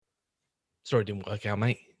Sorry, it didn't work out,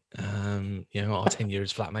 mate. Our 10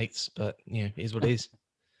 years flatmates, but it is what it is.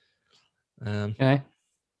 It's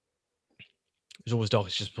always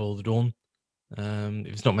darkest just before the dawn. If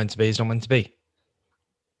it's not meant to be, it's not meant to be.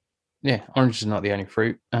 Yeah, orange is not the only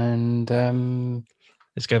fruit, and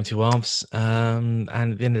let's go in two halves. And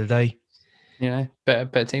at the end of the day,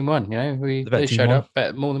 better team won. They showed up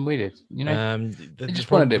better more than we did. They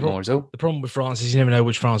just wanted it more. Is all. The problem with France is you never know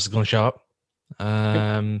which France is going to show up.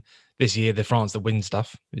 This year, the France that wins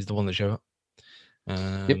stuff is the one that show up.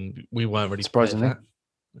 We weren't really surprisingly.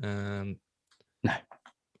 No.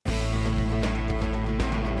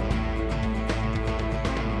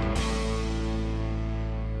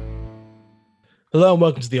 Hello and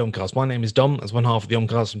welcome to the Omcast. My name is Dom. As one half of the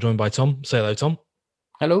Omcast, I'm joined by Tom. Say hello, Tom.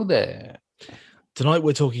 Hello there. Tonight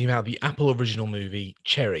we're talking about the Apple original movie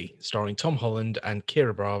Cherry, starring Tom Holland and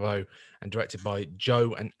Ciara Bravo, and directed by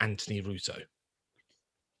Joe and Anthony Russo.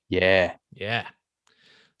 Yeah.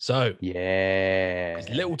 So he's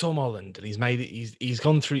little Tom Holland, and he's made it. He's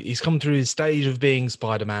come through his stage of being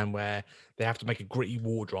Spider-Man, where they have to make a gritty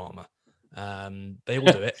war drama. They all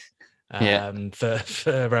do it.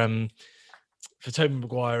 For Tobey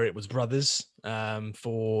Maguire, it was Brothers.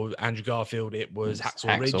 For Andrew Garfield, it was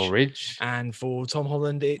Hacksaw Ridge. And for Tom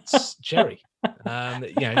Holland, it's Cherry.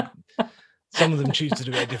 Some of them choose to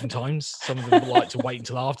do it at different times. Some of them like to wait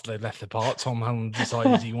until after they've left the part. Tom Holland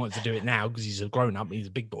decided he wanted to do it now because he's a grown-up. He's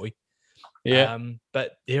a big boy. Yeah.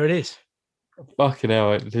 But here it is. Fucking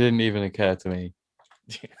hell, it didn't even occur to me.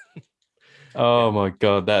 Oh my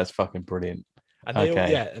God, that's fucking brilliant. And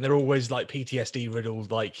and they're always like PTSD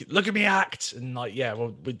riddled, like, look at me act. And like,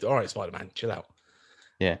 all right, Spider-Man, chill out.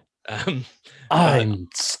 Yeah. I'm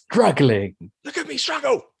struggling. Look at me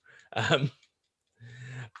struggle.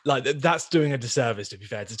 That's doing a disservice, to be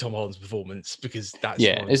fair, to Tom Holland's performance, because that's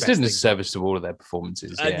it's doing a disservice to all of their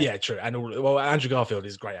performances. True. And Andrew Garfield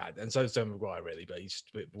is great at, and so is Tobey Maguire, really, but he's just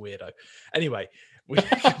a bit weirdo. Anyway, we've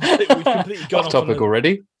completely gone off topic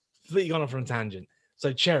already. Completely gone off on a tangent.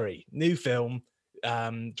 So Cherry, new film,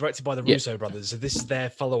 directed by the Russo brothers. So this is their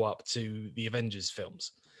follow-up to the Avengers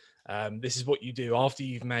films. This is what you do after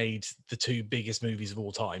you've made the two biggest movies of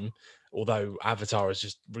all time, although Avatar has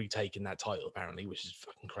just retaken that title, apparently, which is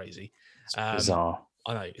fucking crazy. It's bizarre.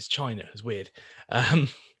 I know, it's China. It's weird.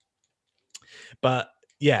 But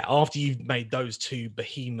yeah, after you've made those two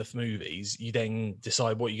behemoth movies, you then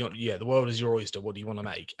decide what you got. Yeah, the world is your oyster. What do you want to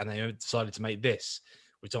make? And they decided to make this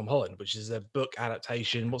with Tom Holland, which is a book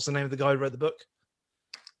adaptation. What's the name of the guy who wrote the book?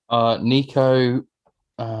 Nico.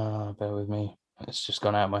 Bear with me. It's just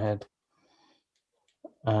gone out of my head.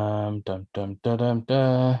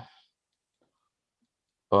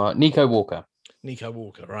 Nico Walker. Nico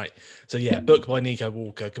Walker, right. So book by Nico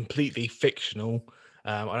Walker, completely fictional.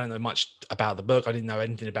 I don't know much about the book. I didn't know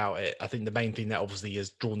anything about it. I think the main thing that obviously has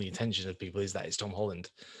drawn the attention of people is that it's Tom Holland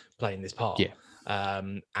playing this part.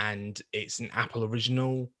 And it's an Apple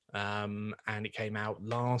original, and it came out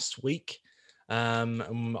last week.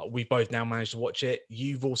 And we both now managed to watch it.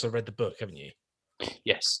 You've also read the book, haven't you?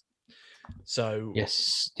 Yes. So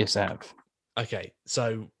yes, I have. Okay,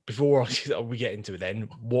 so before we get into it, then,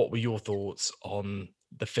 what were your thoughts on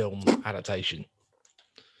the film adaptation?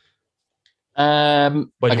 Where do you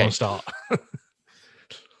want to start?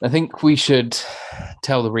 I think we should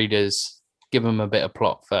tell the readers, give them a bit of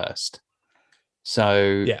plot first.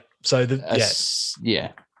 So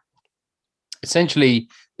essentially,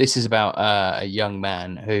 this is about a young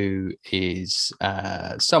man who is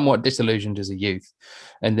somewhat disillusioned as a youth,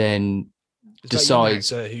 and then decides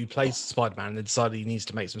who plays Spider-Man and then decided he needs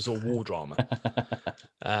to make some sort of war drama.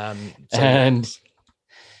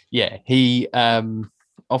 He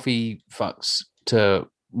off he fucks to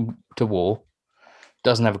war,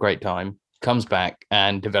 doesn't have a great time, comes back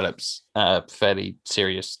and develops a fairly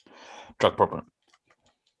serious drug problem,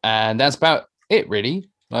 and that's about it, really.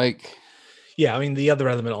 Like, I mean, the other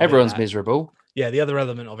element of everyone's miserable. Yeah, the other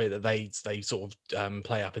element of it that they sort of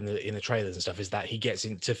play up in the trailers and stuff is that he gets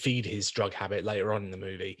in to feed his drug habit later on in the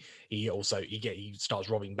movie. He starts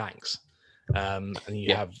robbing banks, and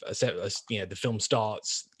you have the film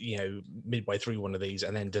starts midway through one of these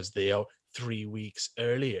and then does the 3 weeks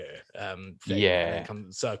earlier thing, and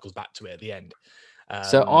then circles back to it at the end.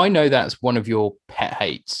 So I know that's one of your pet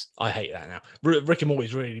hates. I hate that now. Rick and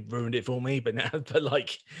Morty's really ruined it for me, but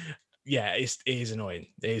it is annoying.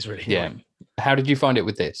 It is really annoying. How did you find it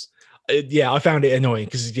with this? I found it annoying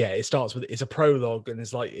because it starts with it's a prologue, and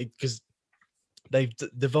it's like because they've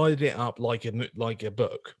divided it up like a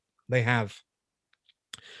book. They have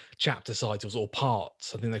chapter titles or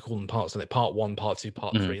parts. I think they call them parts. And part 1, part 2,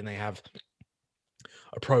 part 3, and they have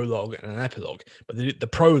a prologue and an epilogue. But the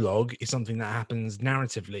prologue is something that happens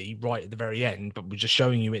narratively right at the very end, but we're just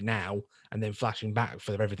showing you it now and then flashing back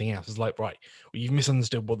for everything else. It's like, right, well, you've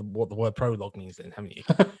misunderstood what the word prologue means then, haven't you?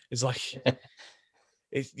 It's like,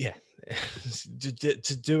 it's, yeah,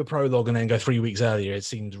 to do a prologue and then go 3 weeks earlier, it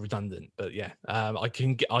seems redundant. But yeah, I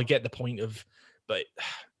get the point of, but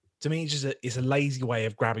to me, it's a lazy way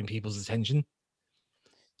of grabbing people's attention.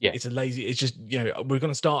 Yeah. It's just, we're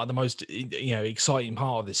going to start at the most, exciting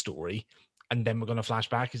part of this story, and then we're going to flash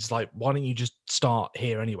back. It's like, why don't you just start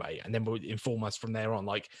here anyway, and then we'll inform us from there on.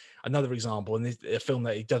 Like another example, and this a film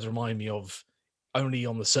that it does remind me of, only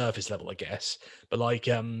on the surface level, I guess, but like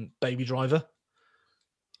Baby Driver.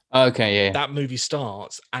 Okay, yeah. That movie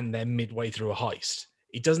starts and then midway through a heist.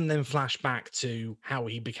 It doesn't then flash back to how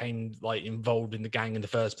he became like involved in the gang in the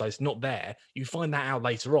first place. Not there. You find that out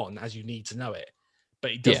later on as you need to know it.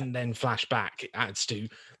 But it doesn't then flash back. It adds to,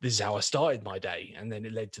 this is how I started my day, and then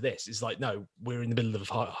it led to this. It's like, no, we're in the middle of a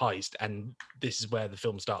heist, and this is where the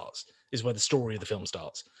film starts. This is where the story of the film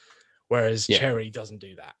starts. Whereas Cherry doesn't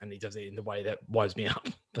do that, and he does it in the way that winds me up.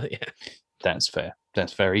 But yeah. That's fair.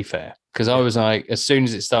 That's very fair. Because I was like, as soon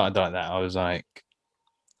as it started like that, I was like,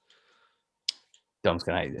 Dom's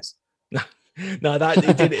gonna hate this. No,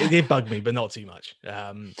 it did bug me, but not too much.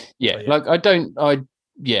 Like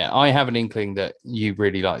I have an inkling that you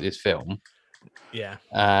really like this film. Yeah.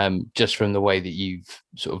 Just from the way that you've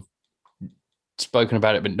sort of spoken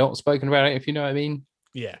about it, but not spoken about it, if you know what I mean.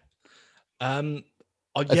 Yeah.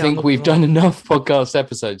 I think we've done enough podcast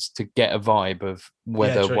episodes to get a vibe of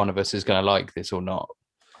whether one of us is going to like this or not.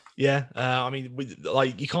 Yeah, I mean,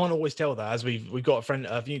 you can't always tell that, as we've got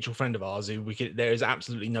a mutual friend of ours who there is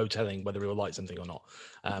absolutely no telling whether he'll like something or not.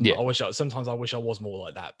 Sometimes I wish I was more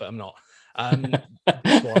like that, but I'm not.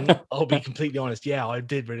 This one, I'll be completely honest. Yeah, I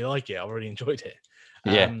did really like it. I really enjoyed it.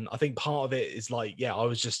 I think part of it is like, I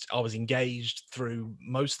was engaged through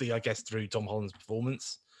mostly, I guess, through Tom Holland's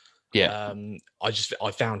performance.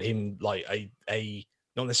 I found him like a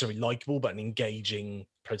not necessarily likable, but an engaging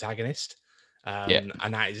protagonist. And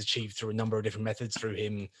that is achieved through a number of different methods, through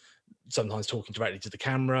him sometimes talking directly to the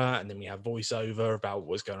camera, and then we have voiceover about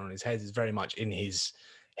what's going on in his head. It's very much in his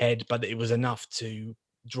head, but it was enough to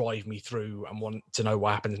drive me through and want to know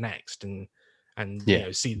what happens next, and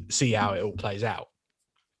see how it all plays out.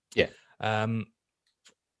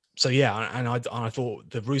 So I thought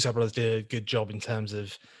the Russo brothers did a good job in terms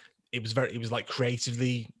of, it was like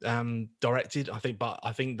creatively directed, I think, but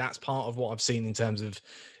I think that's part of what I've seen in terms of,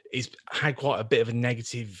 it's had quite a bit of a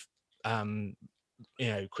negative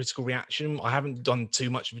critical reaction. I haven't done too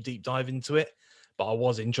much of a deep dive into it, but I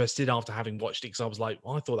was interested after having watched it, because I was like,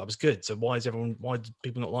 I thought that was good, so why do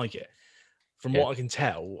people not like it? From what I can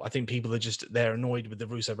tell, I think people are they're annoyed with the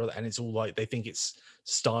Russo brother, and it's all like, they think it's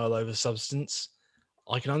style over substance.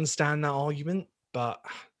 I can understand that argument, but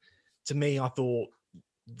to me, I thought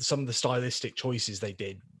some of the stylistic choices they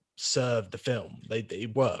did served the film.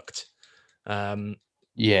 It worked. I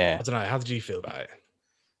don't know. How did you feel about it?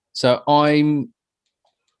 So I'm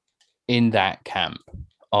in that camp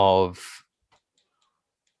of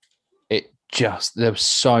it. There was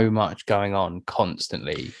so much going on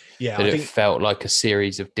constantly that it felt like a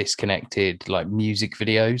series of disconnected like music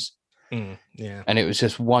videos. And it was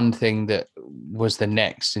just one thing that was the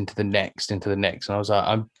next into the next into the next, and I was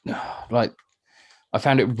like, I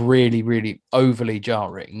found it really, really overly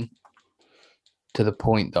jarring, to the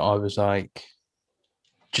point that I was like,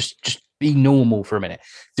 just be normal for a minute.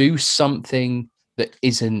 Do something that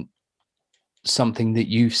isn't something that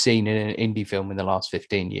you've seen in an indie film in the last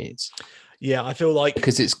 15 years. Yeah, I feel like,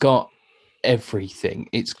 because it's got everything.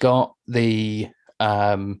 It's got the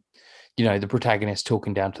the protagonist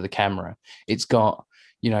talking down to the camera. It's got,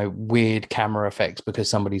 weird camera effects because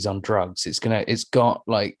somebody's on drugs. It's got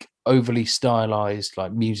like overly stylized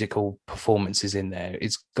like musical performances in there.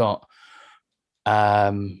 It's got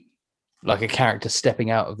like a character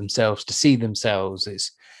stepping out of themselves to see themselves.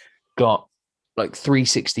 It's got like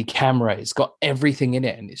 360 camera. It's got everything in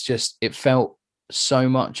it, and it felt so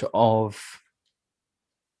much of,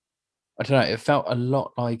 I don't know, it felt a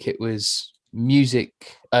lot like it was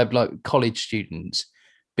music, like college students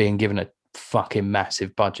being given a fucking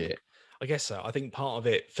massive budget. I guess so. I think part of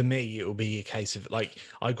it, for me, it will be a case of like,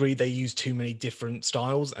 I agree they use too many different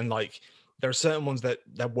styles, and like there are certain ones that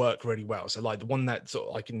work really well. So like the one that sort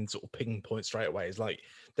of I can sort of pinpoint straight away is like,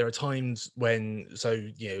 there are times when,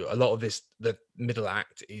 a lot of this, the middle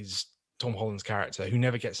act is Tom Holland's character, who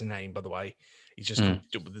never gets a name, by the way. He's just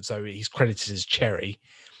so he's credited as Cherry.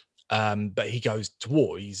 But he goes to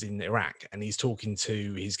war. He's in Iraq, and he's talking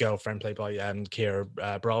to his girlfriend, played by Ciara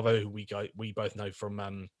Bravo, who we both know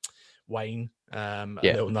from Wayne, a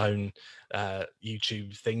Yeah. little known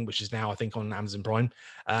YouTube thing, which is now I think on Amazon Prime.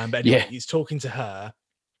 But anyway, he's talking to her,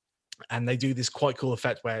 and they do this quite cool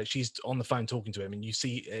effect where she's on the phone talking to him, and you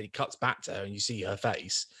see it cuts back to her, and you see her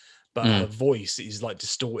face, but her voice is like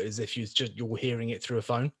distorted as if you're hearing it through a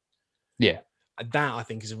phone. Yeah. And that I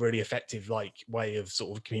think is a really effective like way of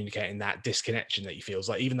sort of communicating that disconnection that you feel. It's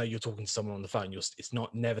like even though you're talking to someone on the phone, it's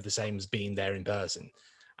not never the same as being there in person.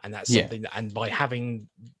 And that's something that, and by having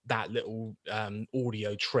that little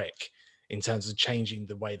audio trick in terms of changing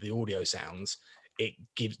the way the audio sounds, it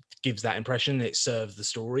gives that impression. It serves the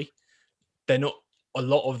story. They're not, a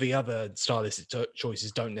lot of the other stylistic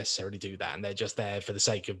choices don't necessarily do that, and they're just there for the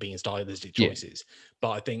sake of being stylistic choices.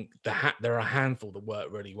 But I think there are a handful that work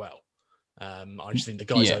really well. I just think the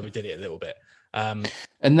guys overdid it a little bit.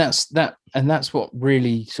 And that's what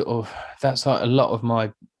really sort of, that's like a lot of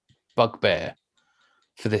my bugbear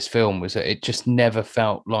for this film, was that it just never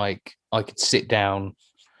felt like I could sit down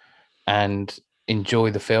and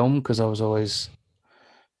enjoy the film, because I was always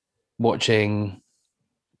watching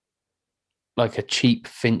like a cheap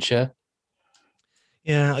Fincher.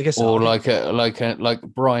 Yeah, I guess, or like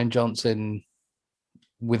Brian Johnson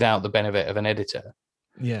without the benefit of an editor.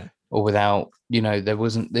 Yeah. Or without, there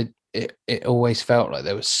wasn't, it always felt like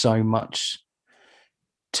there was so much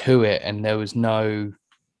to it, and there was no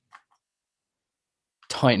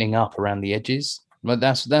tightening up around the edges. But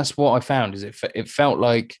that's what I found, is it felt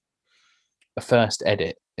like a first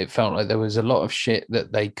edit. It felt like there was a lot of shit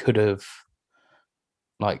that they could have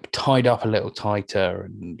like tied up a little tighter,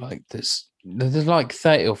 and like there's like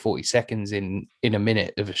 30 or 40 seconds in a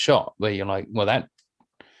minute of a shot where you're like, well, that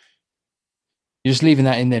you're just leaving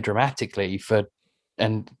that in there dramatically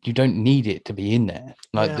and you don't need it to be in there.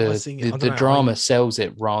 Like the drama sells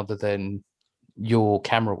it rather than your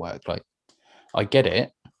camera work. Like, I get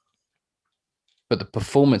it, but the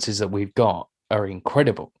performances that we've got are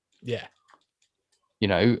incredible. Yeah.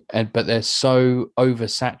 But they're so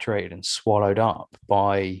oversaturated and swallowed up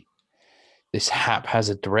by this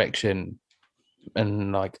haphazard direction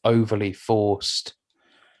and like overly forced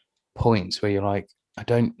points where you're like, I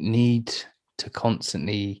don't need to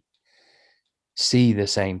constantly see the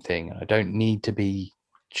same thing. I don't need to be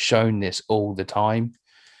shown this all the time.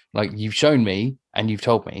 Like, you've shown me and you've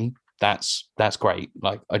told me that's great.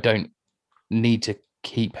 Like, I don't need to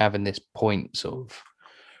keep having this point sort of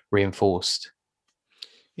reinforced.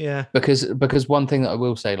 Yeah. Because one thing that I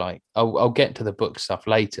will say, like, I'll get to the book stuff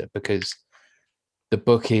later, because the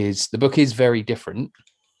book is very different,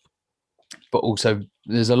 but also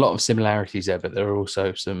there's a lot of similarities there, but there are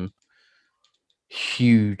also some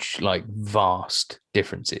huge, like, vast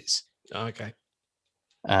differences. Okay.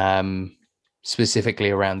 Specifically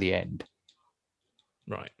around the end.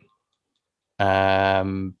 Right.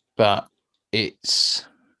 But it's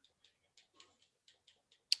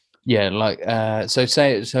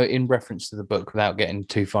so in reference to the book, without getting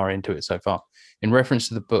too far into it so far, in reference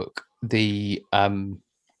to the book, the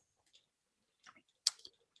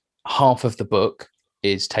half of the book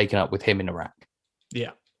is taken up with him in Iraq.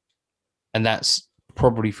 Yeah. And that's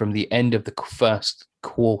probably from the end of the first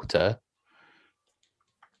quarter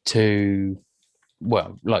to,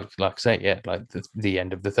 well, like I say, yeah, like the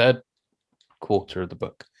end of the third quarter of the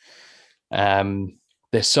book.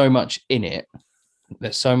 There's so much in it.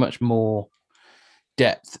 There's so much more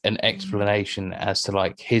depth and explanation as to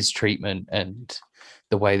like his treatment and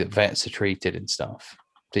the way that vets are treated and stuff,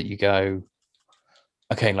 that you go,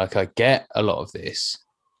 okay, like, I get a lot of this.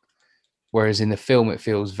 Whereas in the film, it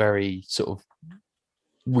feels very sort of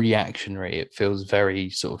reactionary. It feels very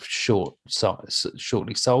sort of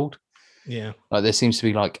shortly sold. Yeah. Like, there seems to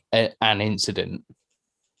be like an incident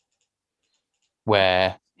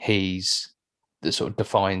where that sort of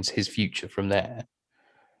defines his future from there.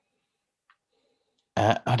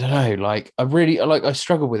 I don't know. Like, I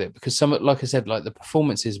struggle with it, because like I said, like, the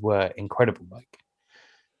performances were incredible. Like,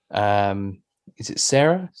 is it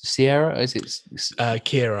Ciara? Is it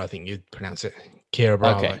Ciara? I think you'd pronounce it. Ciara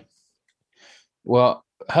Bravo. Okay. Well,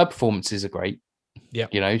 her performances are great.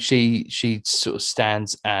 Yeah. She sort of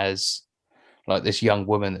stands as like this young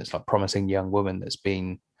woman that's like promising young woman that's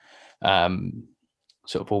been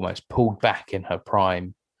sort of almost pulled back in her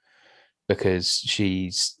prime because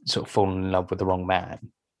she's sort of fallen in love with the wrong man.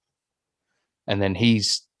 And then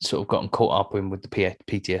he's sort of gotten caught up with the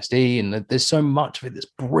PTSD, and there's so much of it that's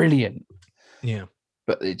brilliant. Yeah.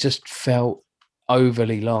 But it just felt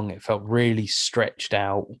overly long. It felt really stretched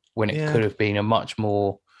out when it could have been a much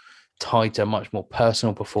more tighter, much more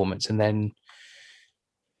personal performance. And then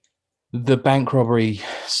the bank robbery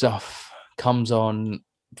stuff comes on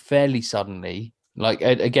fairly suddenly. Like,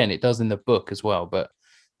 again, it does in the book as well, but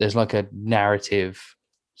there's like a narrative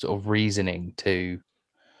sort of reasoning to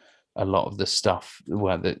a lot of the stuff.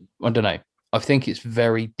 Well, that I don't know. I think it's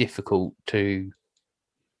very difficult to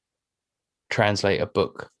translate a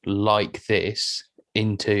book like this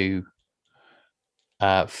into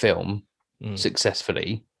film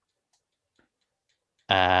successfully,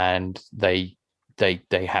 and they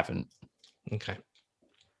haven't. Okay.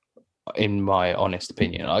 In my honest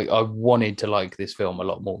opinion, I wanted to like this film a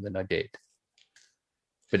lot more than I did,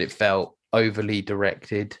 but it felt overly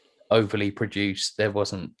directed, overly produced. There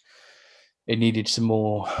wasn't. It needed some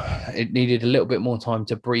more. It needed a little bit more time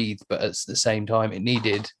to breathe, but at the same time, it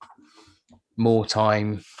needed more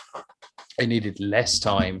time. It needed less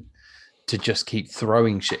time to just keep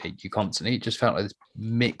throwing shit at you constantly. It just felt like this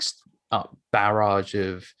mixed up barrage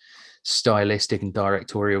of stylistic and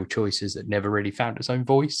directorial choices that never really found its own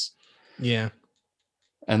voice. Yeah.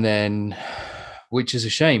 And then, which is a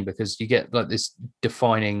shame because you get like this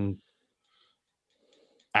defining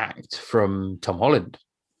act from Tom Holland.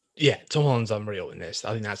 Yeah, Tom Holland's unreal in this.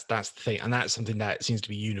 I think that's the thing, and that's something that seems to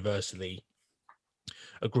be universally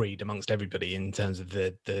agreed amongst everybody in terms of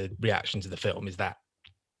the reaction to the film, is that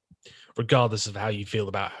regardless of how you feel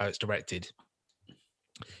about how it's directed,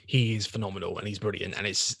 he is phenomenal and he's brilliant. And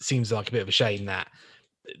it seems like a bit of a shame that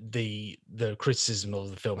the criticism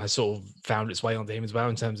of the film has sort of found its way onto him as well,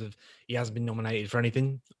 in terms of he hasn't been nominated for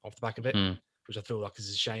anything off the back of it, which I feel like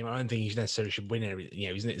is a shame. I don't think he necessarily should win everything. You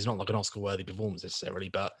know, it's not like an Oscar-worthy performance necessarily,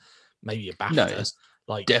 but maybe a BAFTA. No, it's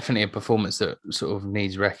like definitely a performance that sort of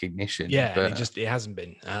needs recognition. Yeah, but it hasn't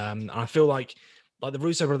been. And I feel like the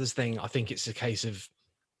Russo brothers thing, I think it's a case of,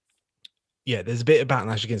 yeah, there's a bit of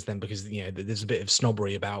backlash against them because, you know, there's a bit of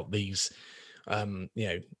snobbery about these, you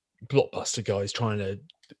know, blockbuster guys trying to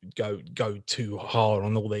go too hard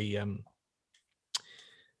on all the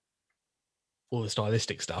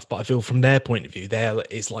stylistic stuff. But I feel from their point of view,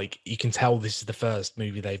 it's like you can tell this is the first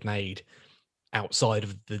movie they've made outside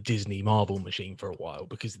of the Disney Marvel machine for a while,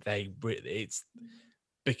 because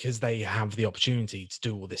because they have the opportunity to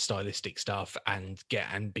do all this stylistic stuff and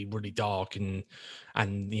be really dark and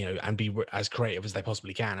you know, and be as creative as they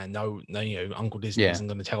possibly can. And no, you know, Uncle Disney isn't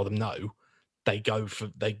going to tell them no. They go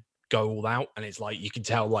all out, and it's like you can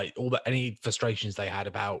tell like any frustrations they had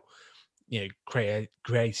about, you know,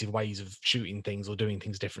 creative ways of shooting things or doing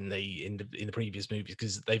things differently in the previous movies,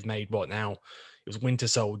 because they've made what now? It was Winter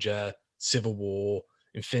Soldier, Civil War,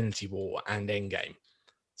 Infinity War, and Endgame.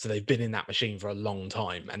 So they've been in that machine for a long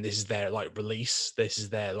time, and this is their like release. This is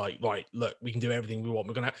their like, right, look, we can do everything we want.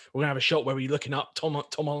 We're gonna have a shot where we're looking up Tom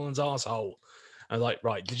Holland's asshole. And like,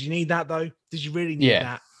 right, did you need that though? Did you really need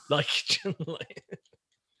that? Like,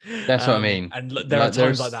 that's what I mean. And there are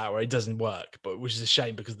times like that where it doesn't work, but which is a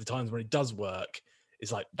shame, because the times when it does work,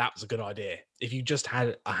 it's like, that was a good idea. If you just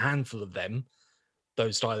had a handful of them,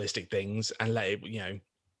 those stylistic things, and let it, you know,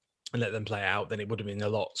 and let them play out, then it would have been a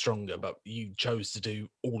lot stronger. But you chose to do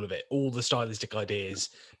all of it, all the stylistic ideas,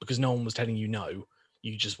 because no one was telling you no.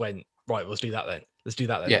 You just went, right, let's do that then. Let's do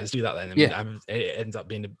that then. Let's do that then. And it ends up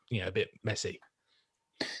being a bit messy.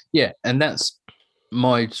 Yeah, and that's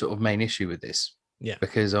my sort of main issue with this. Yeah,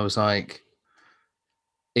 because I was like,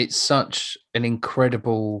 it's such an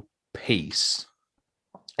incredible piece,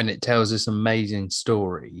 and it tells this amazing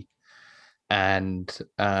story. And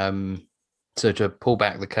so to pull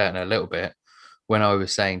back the curtain a little bit, when I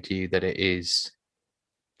was saying to you that it is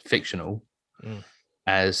fictional,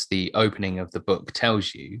 as the opening of the book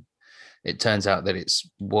tells you, it turns out that it's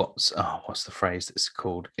what's the phrase that's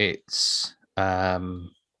called? It's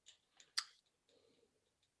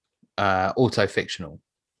auto-fictional.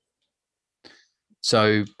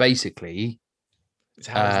 So basically, it's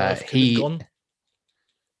how his life could have gone.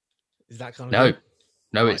 Is that kind of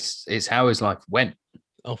no? Right. It's how his life went.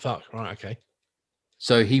 Oh fuck! Right, okay.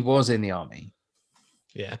 So he was in the army.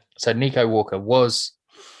 Yeah. So Nico Walker was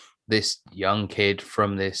this young kid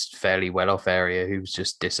from this fairly well-off area who was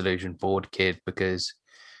just disillusioned, bored kid because,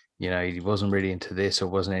 you know, he wasn't really into this or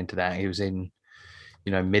wasn't into that. He was in,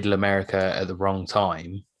 you know, middle America at the wrong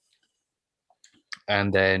time,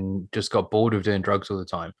 and then just got bored of doing drugs all the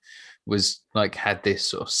time. Was like, had this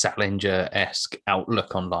sort of Salinger-esque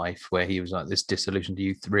outlook on life where he was like this disillusioned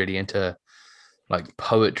youth, really into like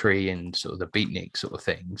poetry and sort of the beatnik sort of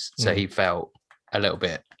things. So he felt a little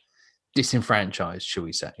bit disenfranchised, shall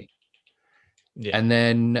we say. Yeah. And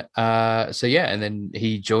then and then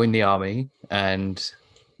he joined the army, and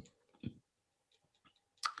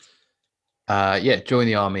joined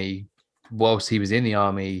the army. Whilst he was in the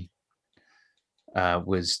army,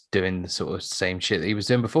 was doing the sort of same shit that he was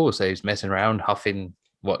doing before. So he was messing around, huffing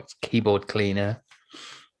keyboard cleaner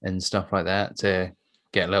and stuff like that to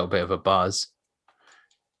get a little bit of a buzz.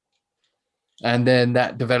 And then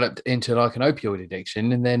that developed into like an opioid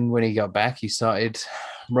addiction. And then when he got back, he started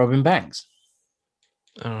robbing banks.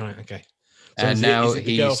 All right, okay. So And is now it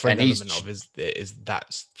the girlfriend he's element of is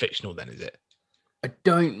that's fictional then? Is it? I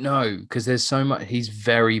don't know because there's so much. He's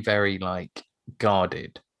very, very like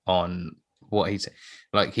guarded on what he's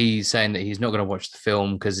like. He's saying that he's not going to watch the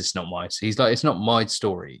film because it's not my. He's like, it's not my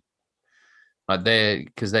story. Like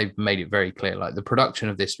because they've made it very clear. Like the production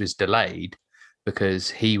of this was delayed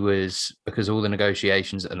because all the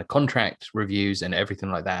negotiations and the contract reviews and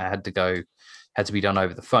everything like that had to be done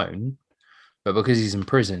over the phone. But because he's in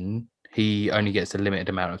prison, he only gets a limited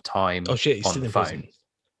amount of time Oh shit, he's on still the in phone. prison.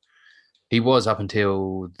 He was up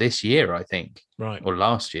until this year, I think, Right. or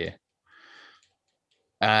last year.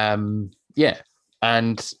 Yeah,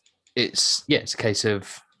 and it's a case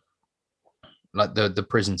of like the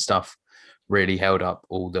prison stuff really held up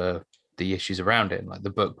all the issues around it. Like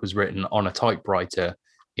the book was written on a typewriter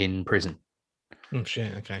in prison. Oh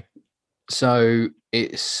shit. Okay. So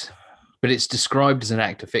it's described as an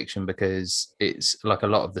act of fiction because it's like a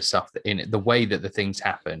lot of the stuff that in it, the way that the things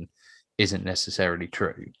happen isn't necessarily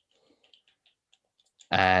true.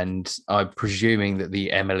 And I'm presuming that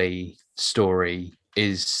the Emily story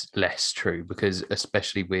is less true because,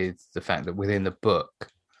 especially with the fact that within the book,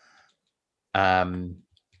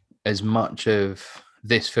 as much of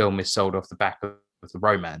this film is sold off the back of the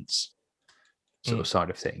romance sort of side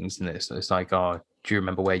of things, and it's like, oh, do you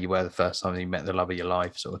remember where you were the first time you met the love of your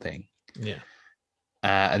life, sort of thing. Yeah.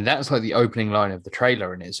 And that's like the opening line of the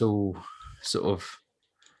trailer, and it's all sort of,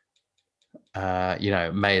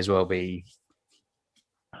 may as well be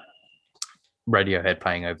Radiohead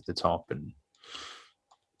playing over the top, and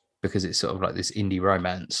because it's sort of like this indie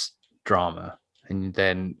romance drama, and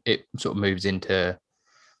then it sort of moves into,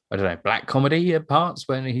 I don't know, black comedy at parts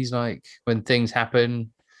when he's like, when things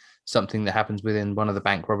happen, something that happens within one of the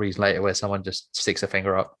bank robberies later where someone just sticks a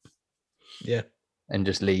finger up, Yeah, and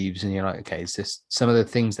just leaves, and you're like, okay, it's just some of the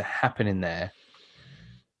things that happen in there.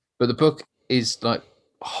 But the book is like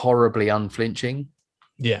horribly unflinching.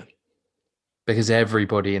 Yeah. Because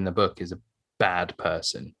everybody in the book is a bad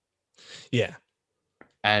person. Yeah.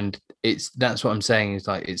 And that's what I'm saying is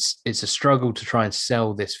like it's a struggle to try and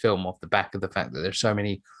sell this film off the back of the fact that there's so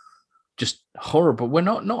many just horrible, we're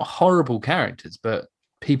not horrible characters, but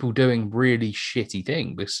people doing really shitty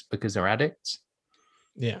things because they're addicts.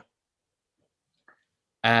 Yeah.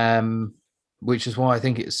 Which is why I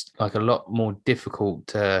think it's like a lot more difficult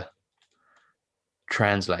to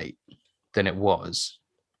translate than it was.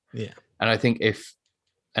 Yeah. And I think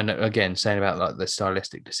and again, saying about like the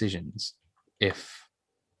stylistic decisions, if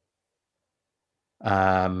they'd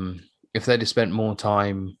have spent more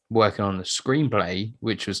time working on the screenplay,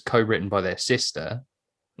 which was co-written by their sister,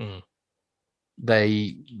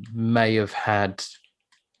 they may have had,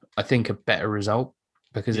 I think, a better result,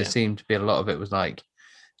 because it seemed to be a lot of it was like,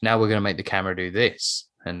 now we're going to make the camera do this,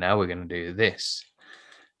 and now we're going to do this,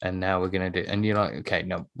 and now we're going to do, and you're like, okay,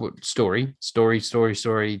 no, story,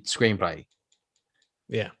 screenplay.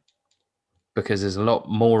 Yeah. Because there's a lot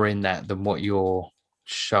more in that than what you're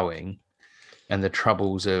showing, and the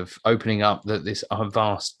troubles of opening up this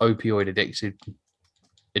vast opioid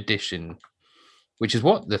addiction, which is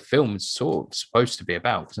what the film's sort of supposed to be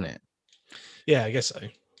about, isn't it? Yeah, I guess so.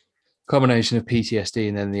 Combination of PTSD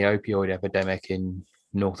and then the opioid epidemic in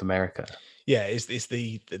North America. Yeah, it's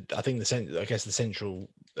the I think the central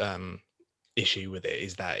issue with it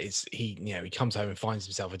is that he comes home and finds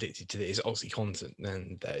himself addicted to this OxyContin,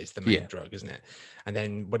 and that is the main drug, isn't it? And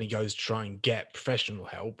then when he goes to try and get professional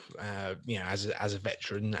help, as a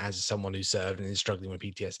veteran, as someone who served and is struggling with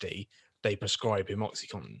PTSD, they prescribe him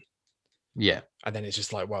OxyContin. Yeah. And then it's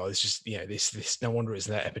just like, well, it's just, this no wonder it's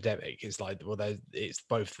an epidemic. It's like, well, it's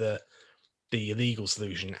both the illegal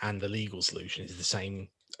solution and the legal solution is the same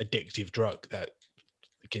addictive drug that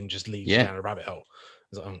can just lead you down a rabbit hole.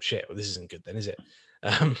 It's like, oh shit, well, this isn't good then, is it?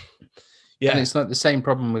 Yeah. And it's like the same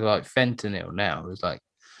problem with like fentanyl now. It's like,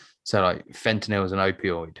 so like fentanyl is an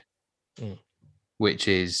opioid, which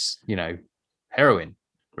is, heroin,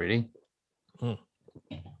 really.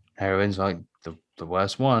 Heroin's like the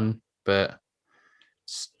worst one, but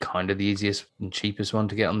it's kind of the easiest and cheapest one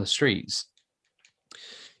to get on the streets.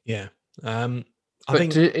 Yeah. I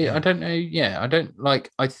don't know. Yeah, I don't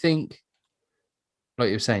like. I think, like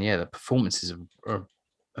you were saying, the performances are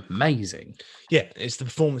amazing. Yeah, it's the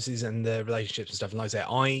performances and the relationships and stuff. And like I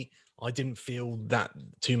say, I didn't feel that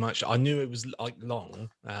too much. I knew it was like long,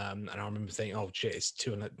 and I remember thinking, "Oh shit, it's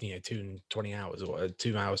 2 and 20 hours or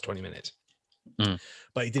 2 hours 20 minutes."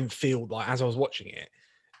 But it didn't feel like, as I was watching it,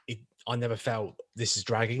 I never felt this is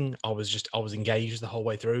dragging. I was engaged the whole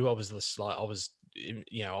way through. I was just like, I was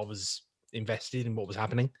invested in what was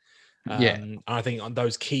happening. Yeah. And I think on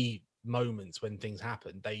those key moments when things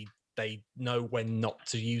happen, they know when not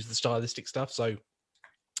to use the stylistic stuff. So,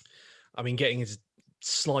 I mean, getting into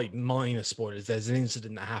slight minor spoilers, there's an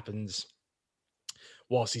incident that happens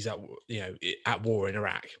whilst he's at war in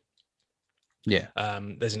Iraq. Yeah.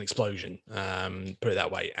 There's an explosion, put it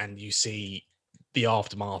that way, and you see the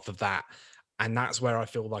aftermath of that. And that's where I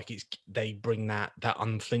feel like they bring that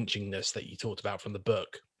unflinchingness that you talked about from the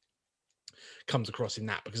book comes across in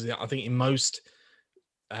that, because I think in most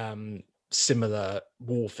similar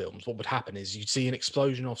war films, what would happen is you'd see an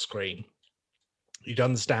explosion off screen, you'd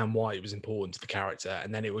understand why it was important to the character,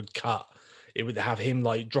 and then it would cut. It would have him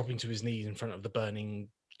like dropping to his knees in front of the burning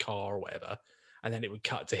car or whatever, and then it would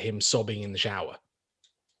cut to him sobbing in the shower.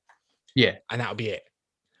 Yeah, and that would be it.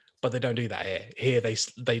 But they don't do that here. Here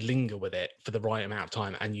they linger with it for the right amount of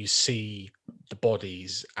time, and you see the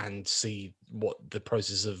bodies and see what the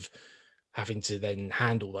process of having to then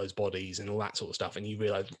handle those bodies and all that sort of stuff. And you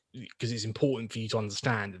realize, because it's important for you to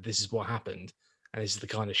understand that this is what happened, and this is the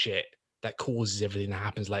kind of shit that causes everything that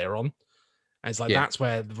happens later on. And it's like, that's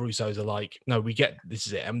where the Russos are like, no, we get this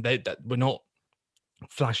is it, and we're not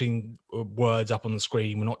flashing words up on the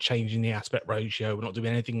screen. We're not changing the aspect ratio. We're not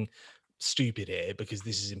doing anything stupid here because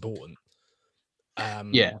this is important. I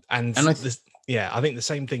think the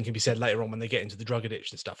same thing can be said later on when they get into the drug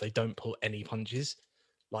addiction stuff. They don't pull any punches.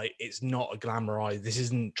 Like, it's not a glamorized. This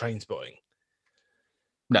isn't Trainspotting.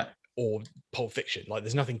 No. Or Pulp Fiction. Like,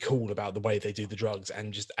 there's nothing cool about the way they do the drugs,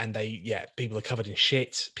 and people are covered in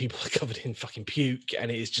shit. People are covered in fucking puke, and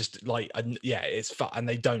it's just like, it's fun. And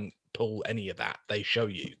they don't pull any of that. They show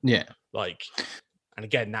you. Yeah. Like, and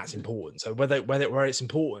again, that's important. So where it's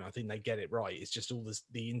important, I think they get it right. It's just all this,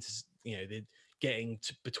 the getting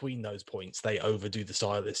between those points, they overdo the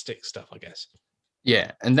stylistic stuff, I guess.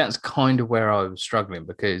 Yeah, and that's kind of where I was struggling,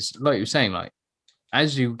 because, like you were saying, like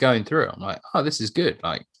as you're going through it, I'm like, oh, this is good.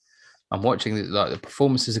 Like, I'm watching this, like the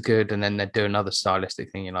performances are good, and then they do another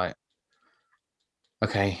stylistic thing. You're like,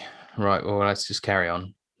 okay, right, well, let's just carry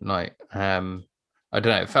on. Like, I don't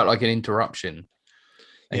know, it felt like an interruption,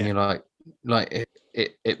 and you're like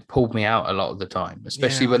it pulled me out a lot of the time,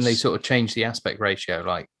 especially when they sort of changed the aspect ratio,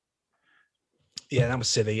 like. Yeah, that was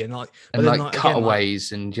silly, and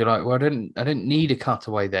cutaways, and you're like, well, I didn't need a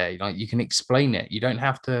cutaway there. Like, you can explain it. You don't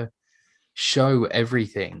have to show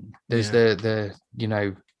everything. There's the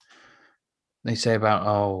they say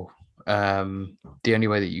about the only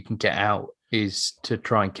way that you can get out is to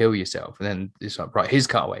try and kill yourself, and then it's like, right, his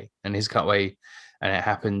cutaway, and it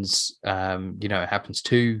happens. It happens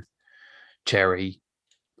to Cherry,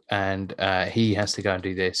 and he has to go and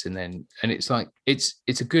do this, and it's like it's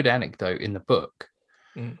a good anecdote in the book,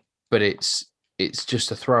 but it's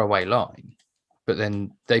just a throwaway line. But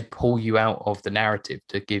then they pull you out of the narrative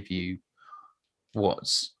to give you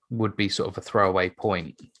would be sort of a throwaway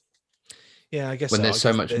point. Yeah, I guess when there's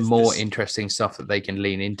so much more interesting stuff that they can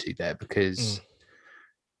lean into there, because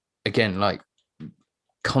again, like,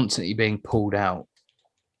 constantly being pulled out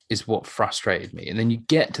is what frustrated me. And then you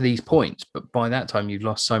get to these points, but by that time you've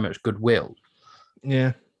lost so much goodwill.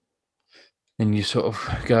 Yeah. And you sort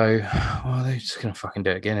of go, well, they're just going to fucking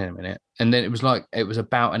do it again in a minute. And then it was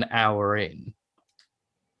about an hour in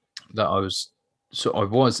that I was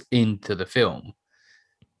into the film.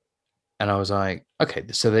 And I was like, okay,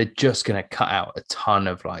 so they're just going to cut out a ton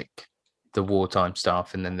of like the wartime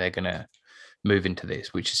stuff, and then they're going to move into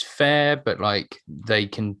this, which is fair. But like, they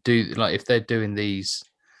can do, like, if they're doing these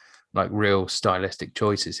like real stylistic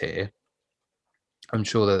choices here, I'm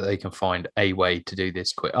sure that they can find a way to do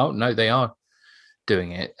this quick. Oh no, they are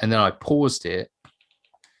doing it. And then I paused it,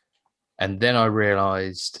 and then I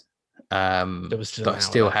realized that I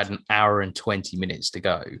still had an hour and 20 minutes to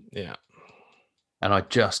go. Yeah. And I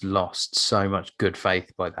just lost so much good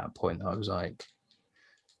faith by that point. I was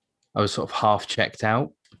sort of half checked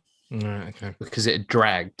out. Right, okay. Because it had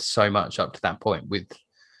dragged so much up to that point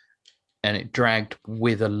and it dragged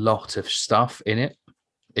with a lot of stuff in it.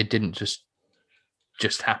 It didn't just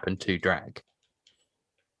happen to drag.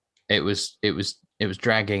 It was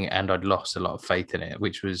dragging, and I'd lost a lot of faith in it,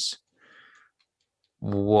 which was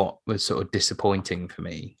what was sort of disappointing for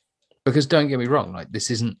me. Because don't get me wrong, like,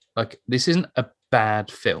 this isn't a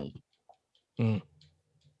bad film. I'm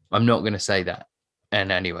not going to say that in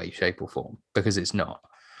any way, shape, or form, because it's not.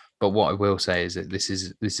 But what I will say is that this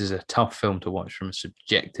is a tough film to watch from a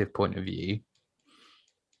subjective point of view,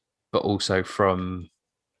 but also from,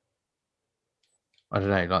 I don't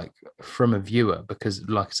know, like, from a viewer, because,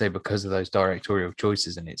 like I say, because of those directorial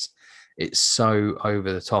choices, and it's so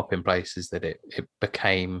over the top in places that it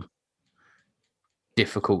became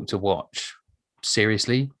difficult to watch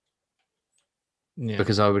seriously. Yeah.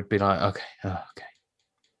 because I would be like, okay, okay.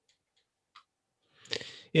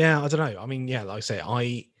 Yeah, I don't know. I mean, yeah, like I say,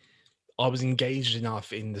 I was engaged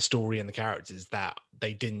enough in the story and the characters that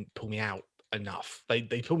they didn't pull me out enough. They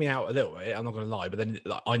pulled me out a little bit. I'm not gonna lie, but then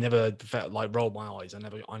like, I never felt like rolled my eyes.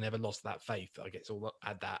 I never lost that faith. I guess all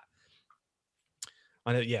had that.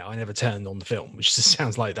 I know. Yeah, I never turned on the film, which just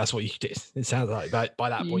sounds like that's what you did. It sounds like by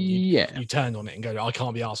that point Yeah, you turned on it and go, I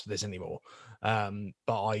can't be asked for this anymore. But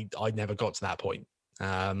I never got to that point.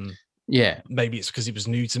 yeah, Maybe it's because it was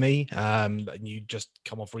new to me, and you just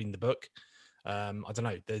come off reading the book. I don't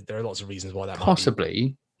know. There are lots of reasons why that might be.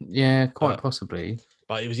 possibly. Yeah, quite But possibly.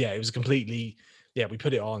 But it was completely, yeah, we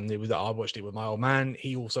put it on. It was, I watched it with my old man.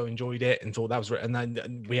 He also enjoyed it and thought that was, and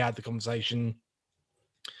then we had the conversation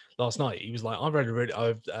last night. He was like, I read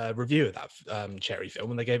a review of that Cherry film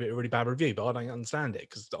and they gave it a really bad review, but I don't understand it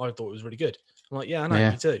because I thought it was really good. I'm like, yeah, I know,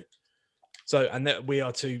 Yeah, me too. So, and that we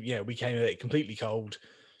are too, yeah, we came at it completely cold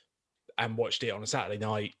and watched it on a Saturday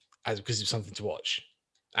night because it was something to watch.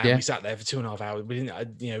 And we yeah. sat there for 2.5 hours. We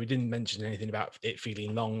didn't, we didn't mention anything about it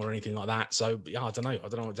feeling long or anything like that. So yeah, I don't know. I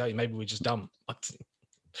don't know what to tell you. Maybe we're just dumb.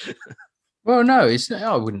 Well, no, it's.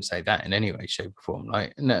 I wouldn't say that in any way, shape, or form.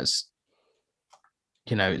 Like, and that's,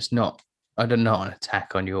 it's not. I don't know, an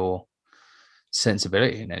attack on your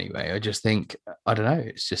sensibility in any way. I just think, I don't know.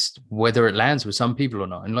 It's just whether it lands with some people or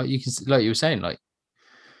not. And like like you were saying, like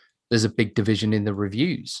there's a big division in the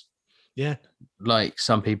reviews. Yeah. Like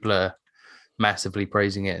some people are massively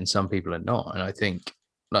praising it and some people are not. And I think,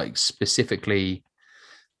 like, specifically,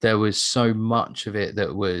 there was so much of it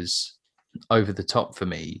that was over the top for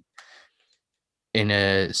me in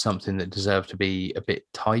a something that deserved to be a bit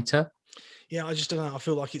tighter. Yeah, I just don't know. I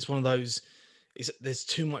feel like it's one of those. There's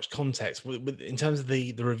too much context in terms of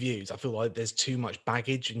the reviews. I feel like there's too much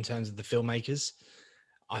baggage in terms of the filmmakers.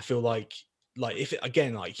 I feel like if it,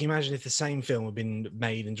 again, like, can you imagine if the same film had been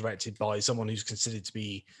made and directed by someone who's considered to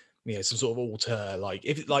be, some sort of auteur, like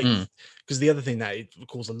if it like, Mm, because the other thing that it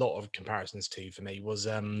caused a lot of comparisons to for me was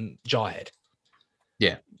Jarhead.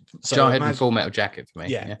 yeah. So Jarhead and imagine, Full Metal Jacket for me.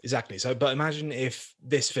 yeah, Yeah. exactly. So, but imagine if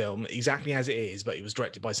this film, exactly as it is, but it was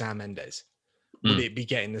directed by Sam Mendes, would Mm, it be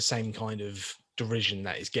getting the same kind of derision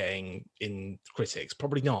that it's getting in critics?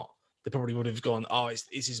 Probably not. They probably would have gone, oh, it's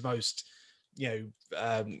his most,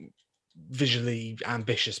 visually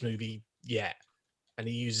ambitious movie yet. And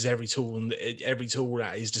he uses every tool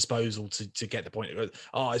at his disposal to get the point.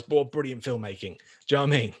 Oh, it's brilliant filmmaking. Do you know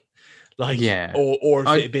what I mean? Like, yeah. or if it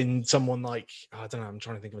I had been someone like, I don't know, I'm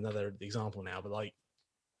trying to think of another example now, but like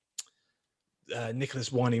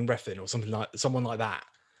Nicholas Winding Refn or something like someone like that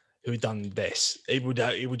who had done this, it would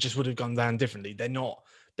have gone down differently.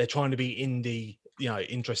 They're trying to be indie,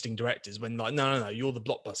 interesting directors when like, no, you're the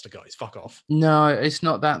blockbuster guys. Fuck off. No, it's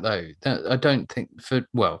not that though. I don't think for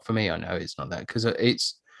me, I know it's not that because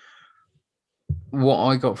it's what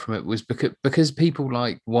I got from it was because people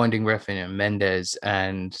like Winding Refn and Mendes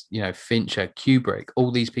and Fincher, Kubrick,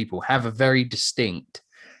 all these people have a very distinct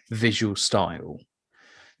visual style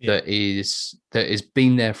Yeah. that is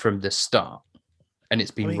been there from the start and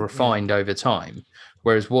it's I been mean, yeah. refined over time.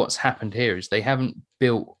 Whereas what's happened here is they haven't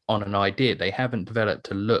built on an idea, they haven't developed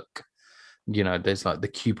a look. There's like the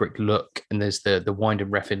Kubrick look, and there's the Wind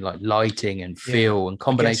and Refn like lighting and Yeah. feel and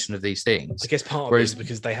combination of these things. I guess part of it is Whereas,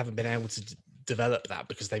 because they haven't been able to develop that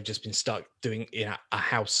because they've just been stuck doing a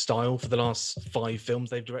house style for the last 5 films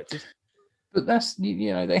they've directed. but that's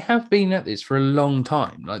they have been at this for a long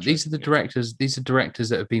time. Like True. these are the directors. These are directors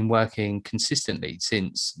that have been working consistently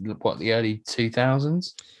since the early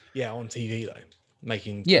 2000s. Yeah, on TV though,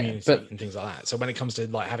 making Yeah, Community but and things like that. So when it comes to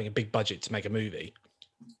like having a big budget to make a movie,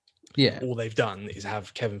 yeah, all they've done is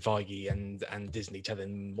have Kevin Feige and Disney tell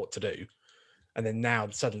them what to do. And then now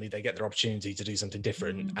suddenly they get their opportunity to do something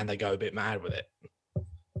different and they go a bit mad with it.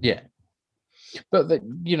 yeah. But like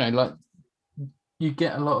you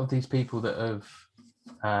get a lot of these people that have,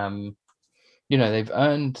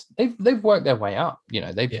 they've worked their way up.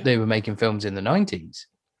 They were making films in the 90s.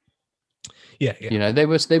 Yeah. They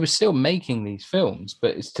were still making these films,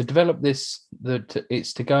 but it's to develop this.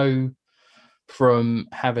 It's to go from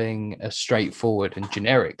having a straightforward and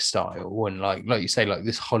generic style and like you say, like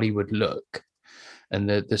this Hollywood look and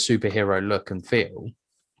the superhero look and feel,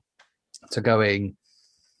 to going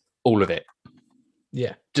all of it.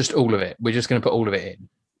 Yeah. Just all of it. We're just going to put all of it in.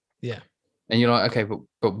 Yeah. And you're like, okay,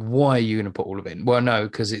 but why are you going to put all of it in? Well, no,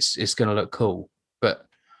 because it's going to look cool. But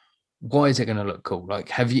why is it going to look cool? Like,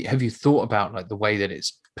 have you thought about like the way that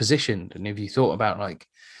it's positioned, and have you thought about like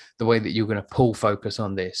the way that you're going to pull focus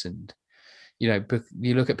on this? And you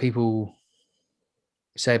look at people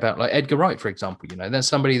say about like Edgar Wright, for example. That's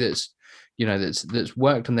somebody that's that's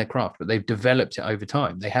worked on their craft, but they've developed it over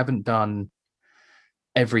time. They haven't done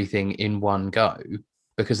everything in one go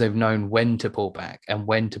because they've known when to pull back and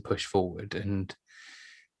when to push forward. And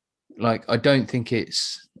like, I don't think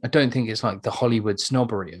it's like the Hollywood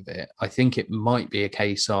snobbery of it. I think it might be a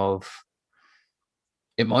case of,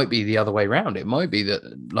 it might be the other way around. It might be that,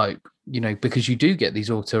 like, because you do get these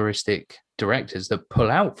auteuristic directors that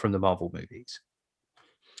pull out from the Marvel movies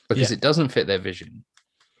because it doesn't fit their vision.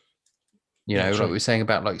 Like we were saying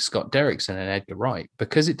about like Scott Derrickson and Edgar Wright,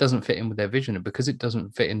 because it doesn't fit in with their vision and because it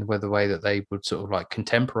doesn't fit in with the way that they would sort of like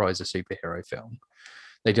contemporize a superhero film,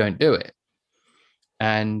 they don't do it.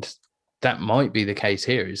 And that might be the case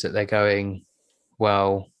here, is that they're going,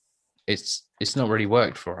 well, it's not really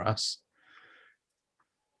worked for us.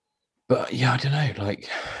 But yeah, I don't know. Like,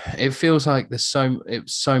 it feels like it's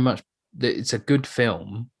so much that it's a good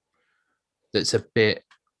film that's a bit,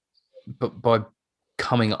 but by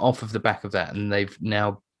coming off of the back of that, and they've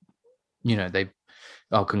now,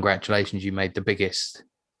 oh, congratulations, you made the biggest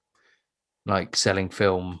like selling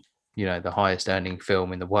film, the highest earning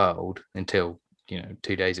film in the world until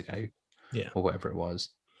 2 days ago, or whatever it was.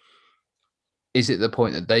 Is it the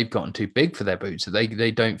point that they've gotten too big for their boots, that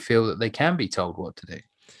they don't feel that they can be told what to do,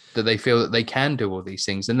 that they feel that they can do all these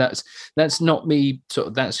things? And that's not me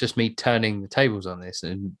that's just me turning the tables on this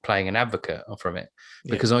and playing an advocate from it,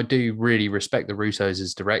 because I do really respect the Russos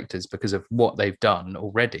as directors because of what they've done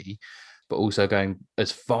already, but also going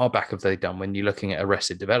as far back as they've done when you're looking at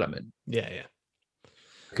Arrested Development.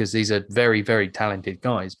 Because these are very, very talented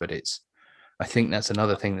guys, but I think that's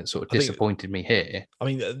another thing that sort of disappointed me here. I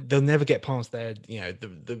mean, they'll never get past their, I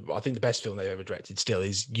think the best film they've ever directed still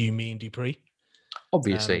is You, Me and Dupree.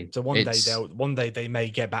 Obviously. So one day they may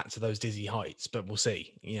get back to those dizzy heights, but we'll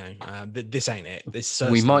see. This ain't it.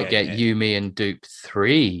 We might get You, Me and Dupe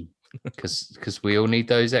 3 because we all need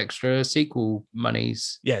those extra sequel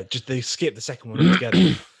monies. Yeah, just they skip the second one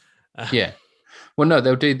altogether. Yeah. Well, no,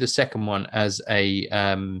 they'll do the second one as a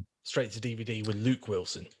straight to DVD with Luke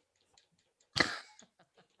Wilson.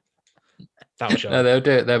 That'll show. No, they'll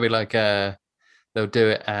do it. They'll be like they'll do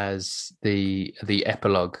it as the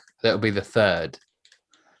epilogue. That'll be the third.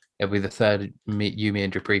 It'll be the third You, Me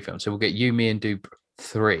and Dupree film. So we'll get You, Me and Dupe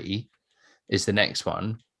 3 is the next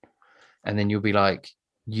one, and then you'll be like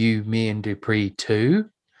You, Me and Dupree 2, and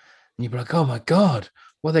you'll be like, oh my god,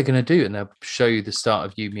 what are they going to do? And they'll show you the start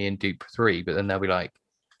of You, Me and Dupe 3, but then they'll be like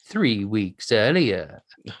 3 weeks earlier.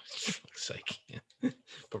 For fuck's sake, yeah.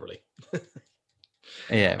 Probably.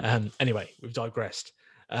 Yeah. Anyway, we've digressed.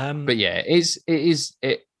 But yeah,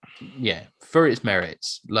 for its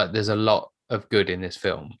merits, like there's a lot of good in this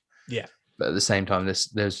film. Yeah. But at the same time,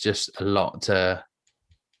 there's just a lot that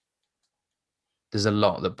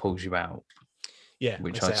pulls you out. Yeah.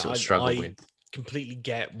 Which I sort of struggle with. Completely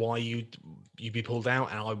get why you'd be pulled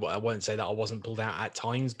out, and I won't say that I wasn't pulled out at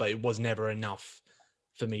times, but it was never enough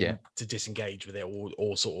for me to disengage with it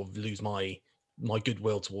or sort of lose my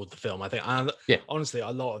goodwill toward the film. I think, honestly, a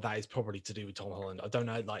lot of that is probably to do with Tom Holland. I don't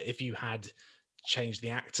know, like if you had changed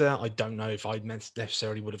the actor, I don't know if I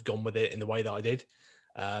necessarily would have gone with it in the way that I did.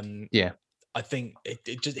 I think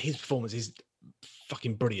it just, his performance is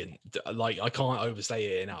fucking brilliant. Like, I can't overstate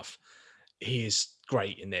it enough. He is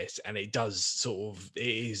great in this, and it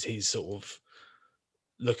is his sort of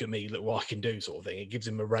look at me, look what I can do sort of thing. It gives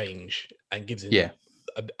him a range and gives him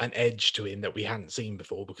an edge to him that we hadn't seen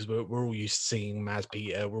before, because we're all used to seeing him as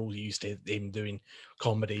Peter. We're all used to him doing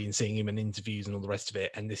comedy and seeing him in interviews and all the rest of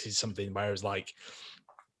it. And this is something where it's like,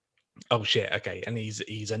 oh shit, okay. And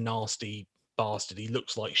he's a nasty bastard. He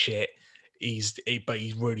looks like shit. But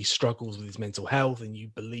he really struggles with his mental health, and you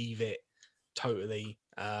believe it totally.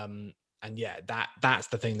 And yeah, that's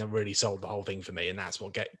the thing that really sold the whole thing for me, and that's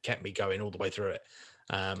what kept me going all the way through it.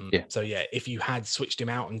 So yeah, if you had switched him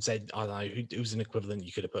out and said, I don't know, who's an equivalent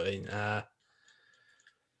you could have put in,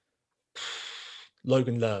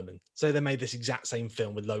 Logan Lerman. So they made this exact same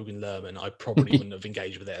film with Logan Lerman, I probably wouldn't have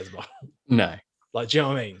engaged with it as well. No. Like, do you know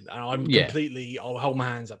what I mean? And I'll hold my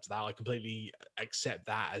hands up to that. I completely accept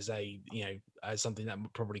that as as something that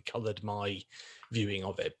probably colored my viewing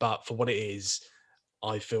of it. But for what it is,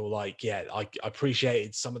 I feel like, I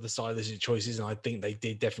appreciated some of the stylistic choices, and I think they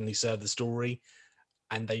did definitely serve the story,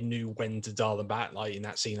 and they knew when to dial them back, like in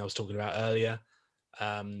that scene I was talking about earlier.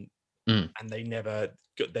 And they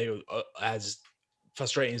were as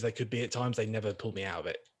frustrating as they could be at times, they never pulled me out of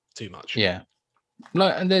it too much. Yeah.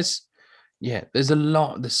 Like, and there's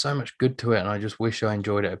so much good to it, and I just wish I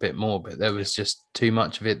enjoyed it a bit more, but there was just too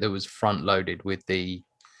much of it that was front loaded with the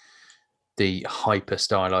hyper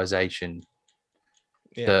stylization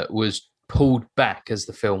that was pulled back as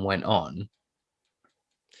the film went on.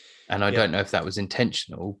 And I Yeah. don't know if that was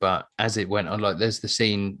intentional, but as it went on, like there's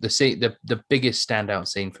the biggest standout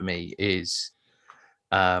scene for me is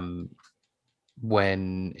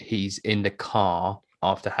when he's in the car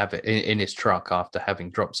after having in his truck after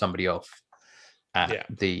having dropped somebody off at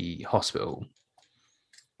the hospital,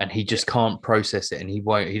 and he just can't process it, and he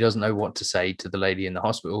doesn't know what to say to the lady in the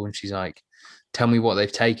hospital, and she's like, tell me what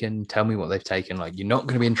they've taken, like, you're not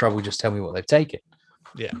going to be in trouble, just tell me what they've taken.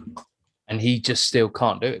 And he just still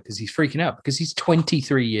can't do it because he's freaking out because he's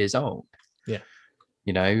 23 years old. And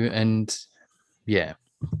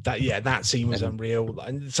that scene was unreal.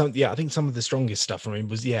 And I think some of the strongest stuff from him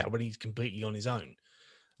was when he's completely on his own.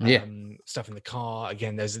 Stuff in the car.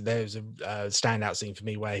 Again, there's a standout scene for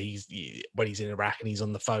me where he's in Iraq and he's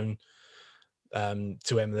on the phone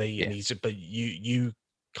to Emily, and you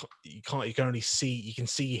can only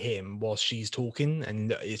see him while she's talking,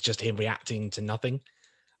 and it's just him reacting to nothing.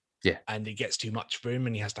 And it gets too much for him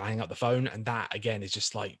and he has to hang up the phone. And that again is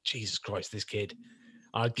just like, Jesus Christ, this kid.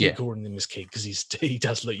 I keep calling him this kid because he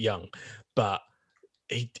does look young, but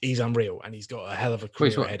he's unreal and he's got a hell of a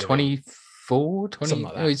career ahead 24, 20, something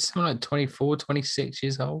like that. He's something like 24, 26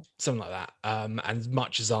 years old. Something like that. And as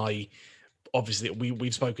much as obviously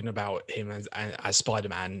we've spoken about him as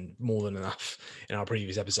Spider-Man more than enough in our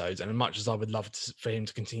previous episodes. And as much as I would love for him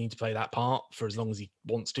to continue to play that part for as long as he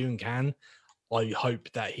wants to and can, I hope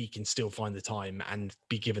that he can still find the time and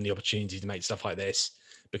be given the opportunity to make stuff like this,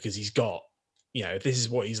 because he's got, if this is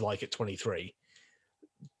what he's like at 23,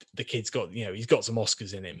 the kid's got, he's got some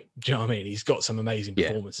Oscars in him. Do you know what I mean? He's got some amazing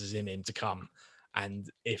performances in him to come. And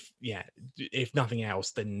if nothing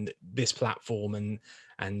else, then this platform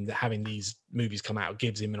and having these movies come out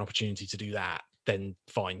gives him an opportunity to do that, then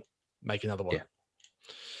fine, make another one.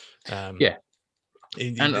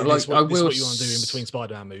 And this is what you want to do in between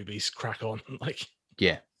Spider-Man movies. Crack on.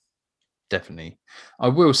 Definitely. I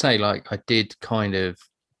will say, like, I did kind of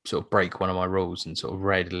sort of break one of my rules and sort of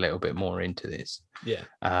read a little bit more into this.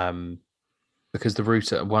 Because the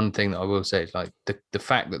Russo, one thing that I will say is, like, the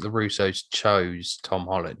fact that the Russos chose Tom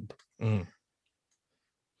Holland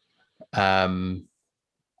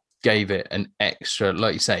gave it an extra,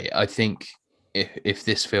 like you say, I think if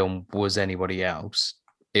this film was anybody else,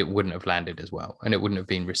 it wouldn't have landed as well, and it wouldn't have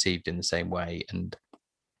been received in the same way. And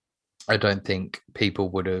I don't think people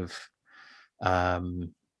would have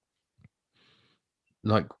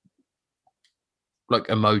like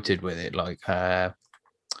emoted with it. Like the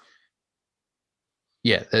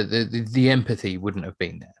empathy wouldn't have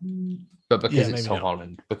been there. But because it's Tom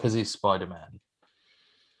Holland, because he's Spider-Man,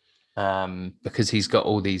 because he's got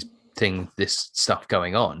all this stuff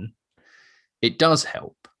going on, it does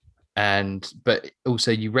help. But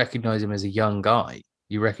also you recognize him as a young guy.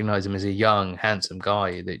 You recognize him as a young, handsome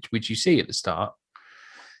guy, which you see at the start,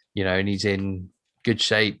 and he's in good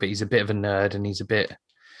shape, but he's a bit of a nerd, and he's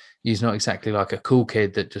not exactly like a cool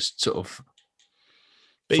kid that just sort of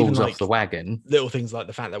falls off the wagon. Little things like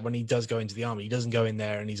the fact that when he does go into the army, he doesn't go in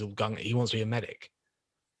there and he's all gung. He wants to be a medic.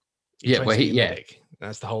 Medic.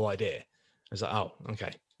 That's the whole idea. It's like, oh,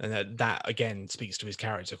 okay. And that again speaks to his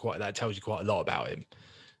character that tells you quite a lot about him.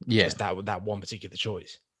 Just that one particular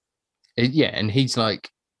choice. And he's like,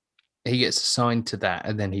 he gets assigned to that,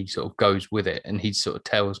 and then he sort of goes with it, and he sort of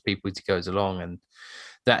tells people as he goes along, and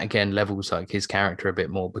that again levels like his character a bit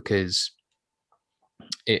more, because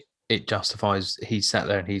it justifies. He's sat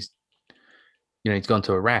there and he's gone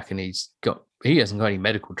to Iraq, and he hasn't got any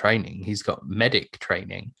medical training. He's got medic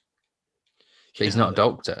training, but he's not a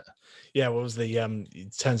doctor. What was the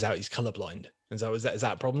it turns out he's colorblind. And so is that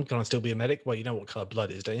a problem? Can I still be a medic? Well, you know what color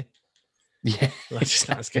blood is, do you?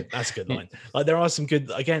 That's good. That's a good line. Like, there are some good,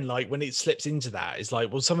 again, like when it slips into that, it's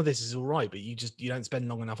like, well, some of this is all right, but you don't spend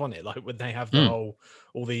long enough on it. Like when they have all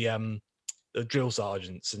the drill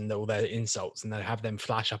sergeants and all their insults, and they have them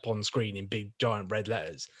flash up on screen in big giant red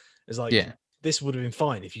letters. It's like, this would have been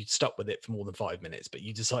fine if you'd stuck with it for more than 5 minutes, but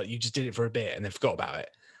you just did it for a bit and then forgot about it.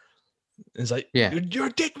 And it's like, you're a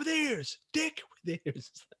dick with ears.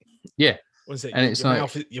 What is it? And it's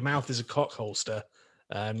your mouth is a cock holster.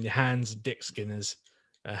 Your hands are dick skinners.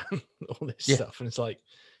 All this stuff. And it's like,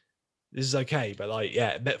 this is okay, but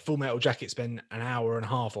like, Full Metal Jacket spend an hour and a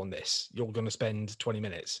half on this. You're going to spend 20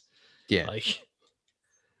 minutes. Like,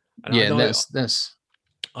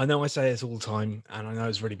 I know I say this all the time, and I know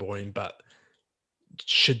it's really boring, but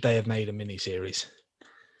should they have made a mini series?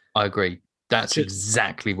 I agree. That's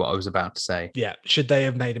exactly what I was about to say. Yeah. Should they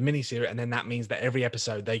have made a mini series? And then that means that every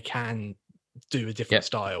episode they can do a different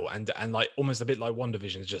style, and like almost a bit like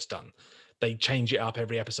WandaVision has just done. they change it up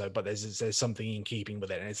every episode, but there's something in keeping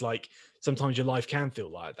with it. And it's like sometimes your life can feel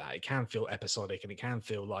like that. It can feel episodic, and it can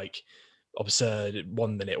feel like absurd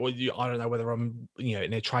one minute. Or I don't know whether I'm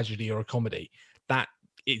in a tragedy or a comedy. That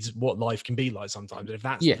is what life can be like sometimes. And if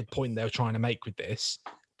that's the point they're trying to make with this,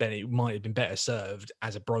 then it might have been better served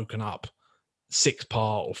as a broken up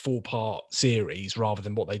 6-part or 4-part series rather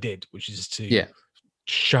than what they did, which is to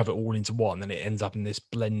shove it all into one, and it ends up in this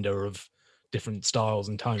blender of different styles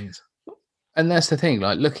and tones. And that's the thing,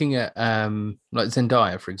 like looking at like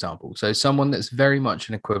Zendaya, for example. So someone that's very much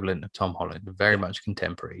an equivalent of Tom Holland, very much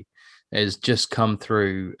contemporary, has just come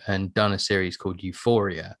through and done a series called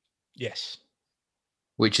Euphoria. Yes.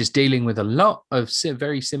 Which is dealing with a lot of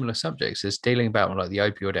very similar subjects. It's dealing about like the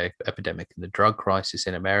opioid epidemic and the drug crisis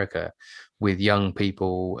in America with young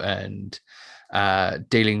people, and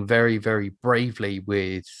dealing very, very bravely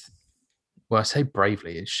with, well, I say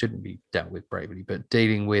bravely, it shouldn't be dealt with bravely, but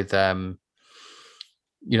dealing with like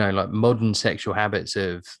modern sexual habits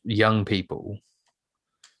of young people,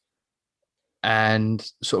 and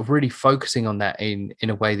sort of really focusing on that in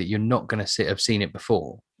a way that you're not going to have seen it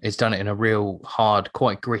before. It's done it in a real hard,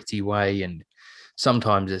 quite gritty way, and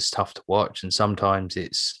sometimes it's tough to watch, and sometimes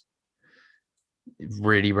it's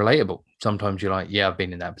really relatable. Sometimes you're like, yeah, I've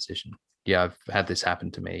been in that position. Yeah, I've had this happen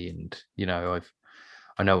to me, and I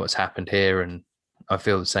know what's happened here, and I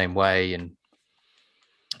feel the same way.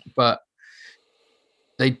 But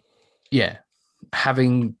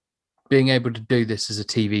being able to do this as a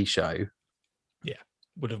TV show,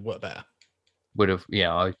 would have worked better.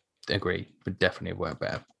 I agree, would definitely have worked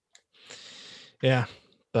better. Yeah,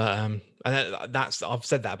 but and that's, I've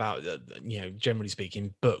said that about generally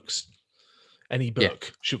speaking, books. Any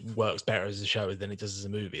book works better as a show than it does as a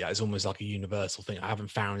movie. It's almost like a universal thing. I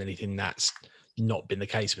haven't found anything that's not been the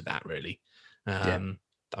case with that, really. I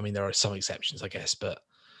mean, there are some exceptions, I guess, but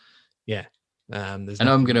there's and nothing...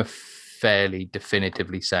 I'm going to fairly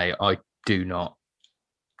definitively say I do not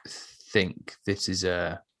think this is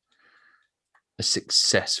a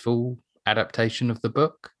successful adaptation of the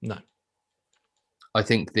book. No. I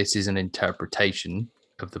think this is an interpretation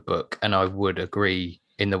of the book, and I would agree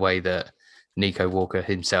in the way that Nico Walker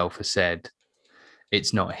himself has said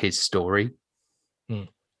it's not his story.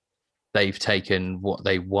 They've taken what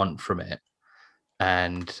they want from it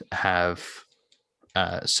and have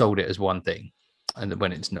sold it as one thing, and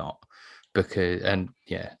when it's not.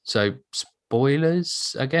 So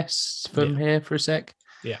spoilers, I guess, from here for a sec.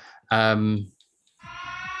 Yeah.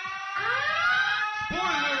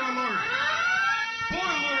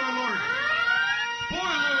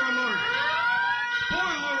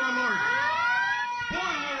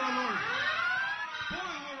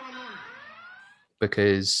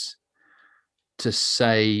 Because to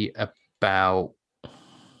say about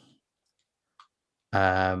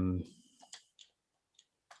the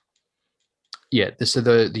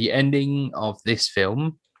ending of this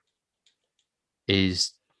film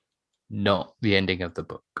is not the ending of the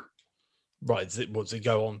book. Right. Does it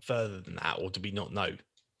go on further than that, or do we not know?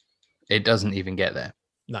 It doesn't even get there.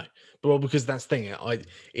 No, but because that's the thing.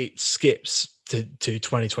 It skips to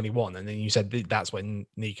 2021, and then you said that's when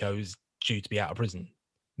Nico's due to be out of prison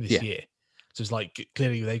this year. So it's like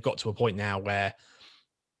clearly they've got to a point now where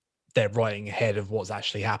they're writing ahead of what's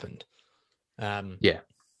actually happened. So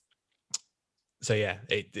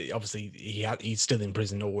obviously he's still in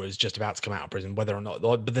prison, or is just about to come out of prison, whether or not.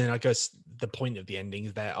 But then I guess the point of the ending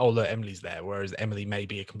is that, oh look, Emily's there, whereas Emily may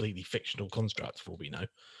be a completely fictional construct for all we know.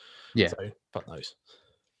 Yeah. So fuck knows.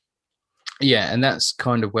 Yeah, and that's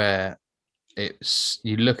kind of where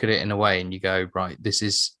you look at it in a way and you go, right, this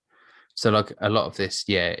is so like a lot of this,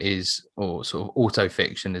 is or sort of auto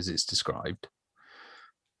fiction as it's described.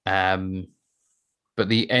 But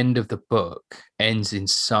the end of the book ends in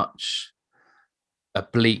such a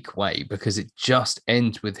bleak way, because it just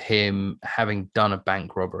ends with him having done a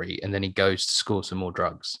bank robbery, and then he goes to score some more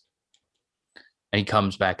drugs. And he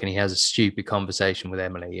comes back and he has a stupid conversation with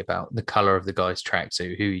Emily about the color of the guy's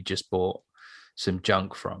tracksuit who he just bought some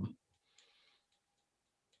junk from.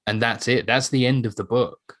 And that's it. That's the end of the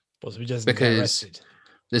book. Well, so he doesn't get arrested.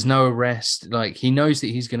 There's no arrest. Like, he knows that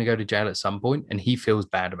he's going to go to jail at some point, and he feels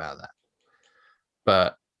bad about that.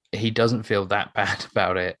 But he doesn't feel that bad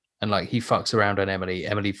about it. And like, he fucks around on Emily.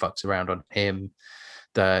 Emily fucks around on him.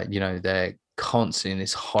 They're constantly in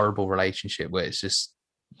this horrible relationship where it's just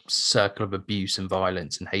circle of abuse and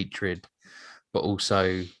violence and hatred, but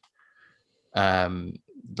also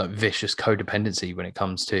like vicious codependency when it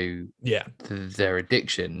comes to their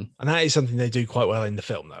addiction. And that is something they do quite well in the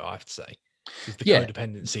film, though, I have to say. The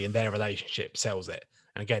codependency in their relationship sells it.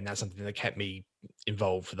 And again, that's something that kept me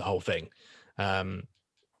involved for the whole thing.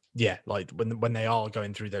 Yeah, like when they are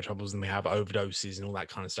going through their troubles and they have overdoses and all that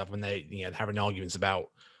kind of stuff, when they having arguments about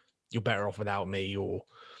you're better off without me, or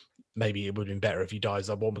maybe it would have been better if you died.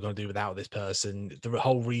 Like, what am I going to do without this person? The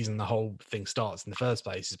whole reason the whole thing starts in the first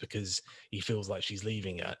place is because he feels like she's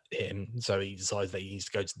leaving him, so he decides that he needs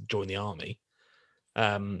to go to join the army.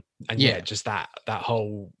 And just that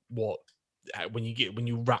whole when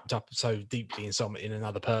you wrapped up so deeply in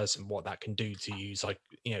another person, what that can do to you, like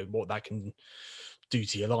what that can do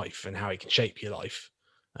to your life and how it can shape your life.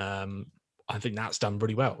 I think that's done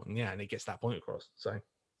really well, and it gets that point across. So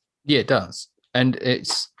Yeah, it does. And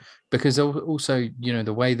it's because also,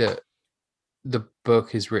 the way that the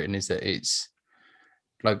book is written is that it's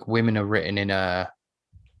like women are written in a,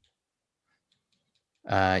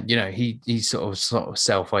 he sort of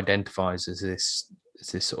self-identifies as this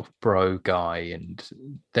sort of bro guy, and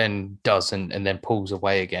then doesn't, and then pulls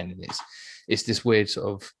away again. And it's this weird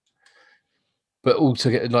sort of, but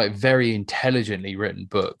altogether like very intelligently written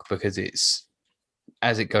book, because it's,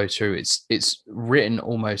 as it goes through, it's written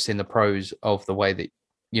almost in the prose of the way that,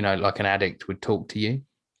 like an addict would talk to you.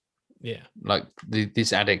 Yeah. Like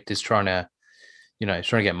this addict is trying to, trying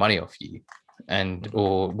to get money off you, and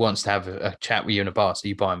or wants to have a chat with you in a bar, so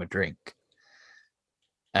you buy him a drink.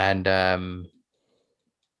 And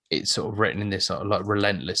it's sort of written in this sort of like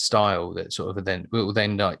relentless style that sort of then will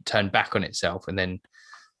then like turn back on itself. And then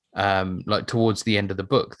like towards the end of the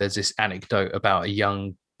book, there's this anecdote about a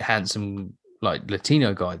young, handsome, like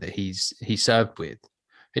Latino guy that he served with.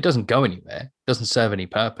 It doesn't go anywhere, doesn't serve any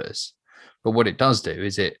purpose. But what it does do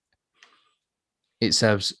is it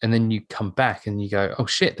serves, and then you come back and you go, oh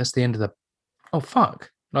shit, that's the end of the, oh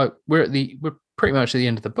fuck. Like we're pretty much at the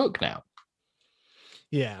end of the book now.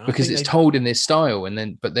 Yeah. Because it's told in this style,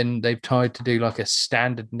 and but then they've tried to do like a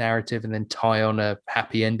standard narrative and then tie on a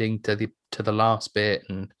happy ending to the last bit.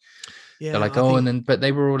 And they're like, but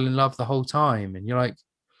they were all in love the whole time. And you're like,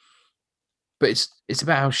 but it's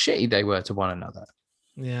about how shitty they were to one another.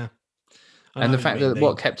 Yeah. And the fact that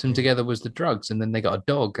what kept them together was the drugs, and then they got a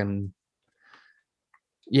dog, and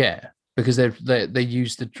because they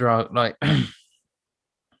use the drug, like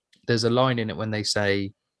there's a line in it when they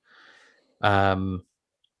say, we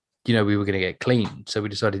were going to get clean, so we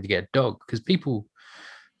decided to get a dog, because people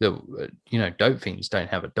that dope fiends don't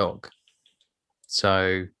have a dog.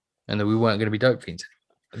 So, and then we weren't going to be dope fiends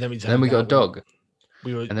anymore. And then we got a dog.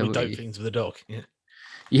 We were dope fiends with a dog. Yeah.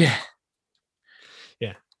 Yeah.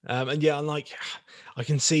 Yeah. And like I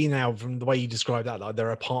can see now from the way you describe that, like there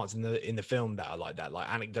are parts in the film that are like that, like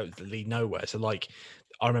anecdotes that lead nowhere. So like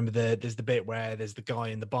I remember there's the bit where there's the guy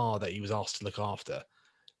in the bar that he was asked to look after.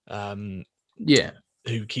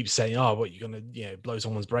 Who keeps saying, oh, what, you're gonna blow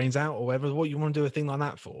someone's brains out or whatever, what you want to do a thing like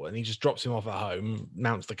that for? And he just drops him off at home,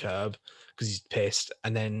 mounts the curb because he's pissed,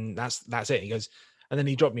 and then that's it. He goes, and then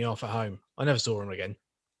he dropped me off at home. I never saw him again.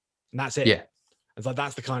 And that's it. Yeah. It's like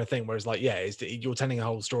that's the kind of thing where it's like, you're telling a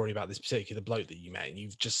whole story about this particular bloke that you met, and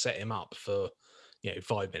you've just set him up for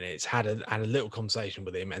 5 minutes, had a little conversation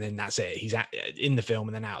with him, and then that's it. He's in the film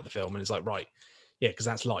and then out of the film, and it's like, right, yeah, because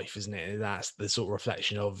that's life, isn't it? And that's the sort of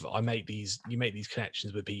reflection of you make these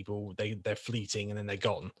connections with people, they're fleeting and then they're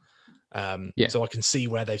gone. So I can see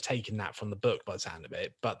where they've taken that from the book by the sound of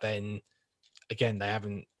it, but then again, they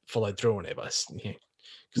haven't followed through on it, because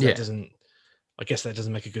that doesn't. I guess that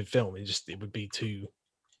doesn't make a good film. It would be too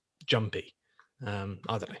jumpy. I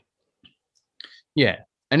don't know. Yeah,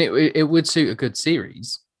 and it would suit a good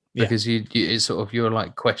series, because it's sort of, you're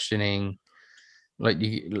like questioning, like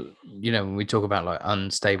when we talk about like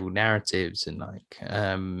unstable narratives and like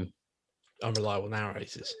unreliable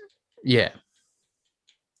narrators. Yeah.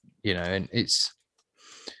 And it's,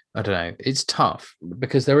 I don't know, it's tough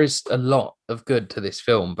because there is a lot of good to this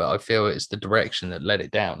film, but I feel it's the direction that let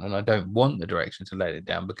it down. And I don't want the direction to let it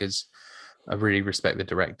down, because I really respect the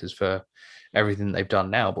directors for everything they've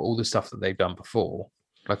done now, but all the stuff that they've done before.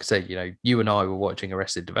 Like I said, you and I were watching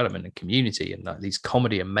Arrested Development and Community, and like these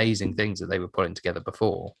comedy amazing things that they were putting together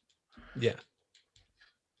before. Yeah.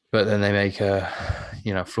 But then they make a,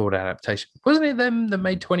 flawed adaptation. Wasn't it them that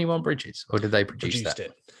made 21 Bridges, or did they produce that?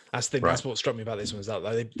 It. That's the thing. Right. That's what struck me about this one, is that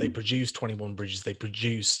they produced 21 Bridges. They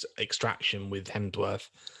produced Extraction with Hemsworth,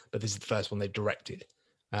 but this is the first one they've directed.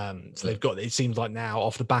 So they've got, it seems like now,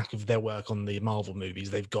 off the back of their work on the Marvel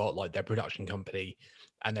movies, they've got like their production company,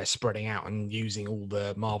 and they're spreading out and using all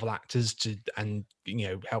the Marvel actors and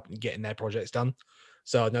help getting their projects done.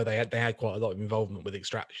 So I know they had quite a lot of involvement with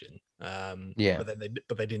Extraction. But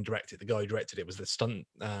they didn't direct it. The guy who directed it was the stunt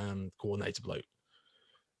coordinator bloke.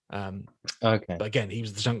 Okay. But again, he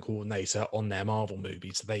was the stunt coordinator on their Marvel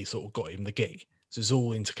movie, so they sort of got him the gig. So it's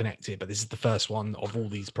all interconnected, but this is the first one of all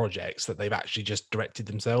these projects that they've actually just directed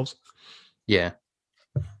themselves. Yeah.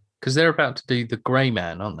 Because they're about to do The Grey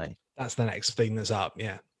Man, aren't they? That's the next thing that's up.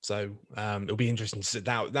 Yeah. So it'll be interesting to see.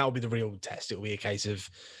 That'll be the real test. It'll be a case of,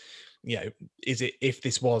 is it, if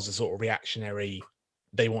this was a sort of reactionary,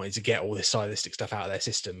 they wanted to get all this stylistic stuff out of their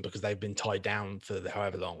system because they've been tied down for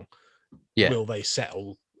however long. Yeah. Will they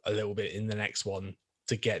settle a little bit in the next one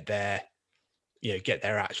to get their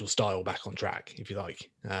actual style back on track, if you like?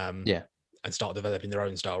 Yeah. And start developing their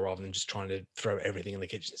own style rather than just trying to throw everything in the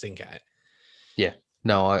kitchen sink at it. Yeah.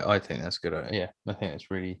 No, I think that's good. Yeah. I think it's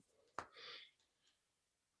really,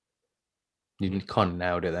 you kind of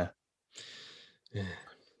nailed it there. Yeah.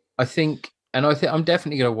 I think I'm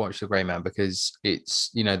definitely going to watch The Grey Man because it's,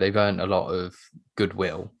 they've earned a lot of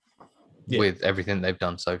goodwill with everything they've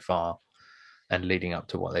done so far and leading up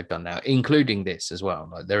to what they've done now, including this as well.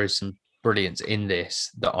 Like, there is some brilliance in this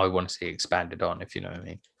that I want to see expanded on, if you know what I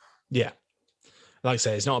mean. Yeah. Like I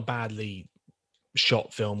say, it's not a badly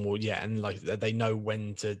shot film, and like they know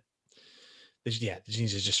when to. They need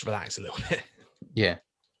to just relax a little bit. Yeah.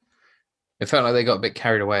 It felt like they got a bit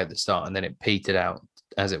carried away at the start and then it petered out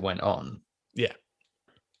as it went on. Yeah.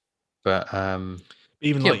 But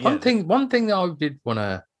even one thing that I did want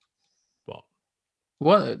to.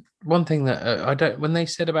 What? One thing that I don't, when they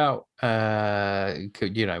said about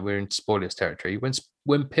we're in spoilers territory,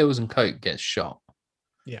 when Pills and Coke gets shot,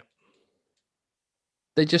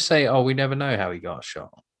 they just say, "Oh, we never know how he got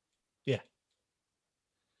shot." Yeah,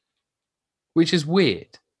 which is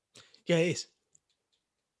weird. Yeah, it is.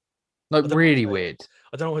 Like, really weird.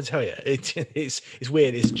 I don't know what to tell you. It's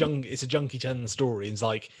weird. It's a junkie telling the story. And it's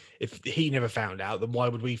like, if he never found out, then why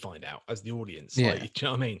would we find out as the audience? Yeah. Like, do you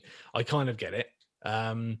know what I mean? I kind of get it.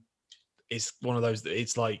 It's one of those that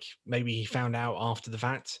it's like maybe he found out after the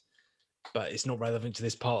fact, but it's not relevant to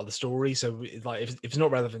this part of the story. So, like, if it's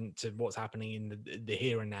not relevant to what's happening in the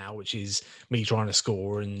here and now, which is me trying to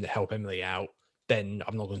score and help Emily out, then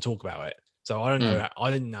I'm not going to talk about it. So I don't know.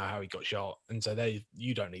 I didn't know how he got shot, and so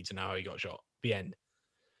you don't need to know how he got shot. The end.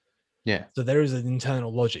 Yeah. So there is an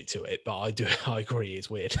internal logic to it, but I agree, it's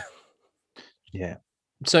weird. Yeah.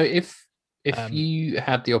 So if you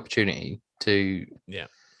had the opportunity to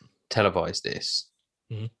televise this,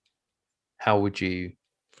 how would you?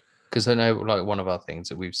 Because I know, like, one of our things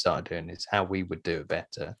that we've started doing is how we would do it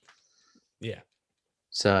better. Yeah.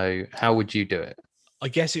 So how would you do it? I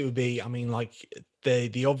guess it would be, I mean, like,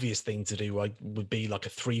 the obvious thing to do would be like a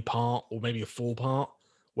 3-part or maybe a 4-part,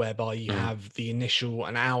 whereby you have the initial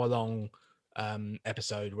an hour-long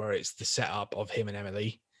episode where it's the setup of him and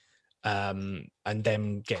Emily, and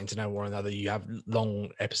them getting to know one another. You have long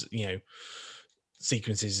episode,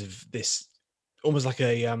 sequences of this, almost like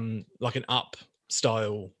an Up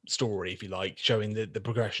style story, if you like, showing the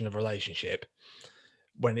progression of a relationship.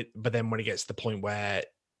 But then when it gets to the point where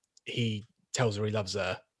he tells her he loves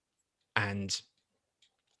her and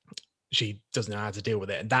she doesn't know how to deal with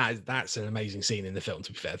it, and that's an amazing scene in the film,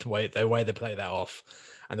 to be fair. The way they play that off,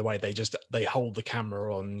 and the way they hold the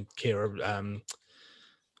camera on Ciara,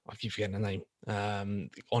 I keep forgetting her name,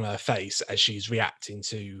 on her face as she's reacting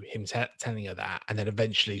to him telling her that, and then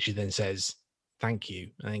eventually she then says thank you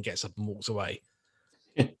and then gets up and walks away.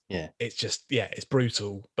 Yeah, it's just, it's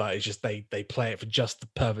brutal, but it's just they play it for just the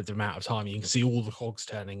perfect amount of time. You can see all the cogs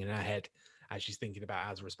turning in her head as she's thinking about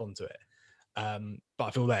how to respond to it. But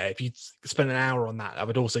I feel that if you spend an hour on that, I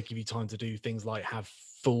would also give you time to do things like have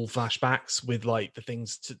full flashbacks with, like, the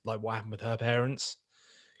things to, like, what happened with her parents.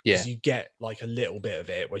 Because you get, like, a little bit of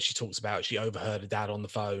it where she talks about she overheard her dad on the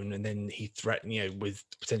phone, and then he threatened, with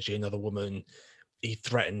potentially another woman. He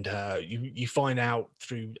threatened her. You find out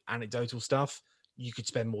through anecdotal stuff. You could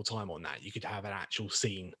spend more time on that. You could have an actual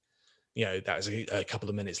scene, that was a couple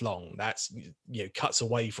of minutes long. That's, cuts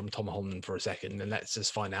away from Tom Holland for a second and lets us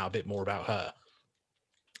find out a bit more about her.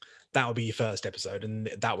 That would be your first episode,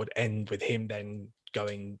 and that would end with him then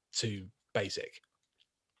going to basic.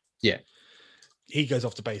 Yeah. He goes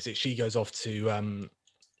off to basic. She goes off to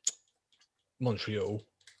Montreal,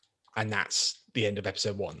 and that's the end of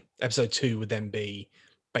episode 1. Episode 2 would then be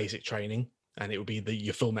basic training, and it would be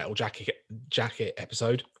your Full Metal Jacket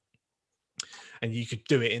episode. And you could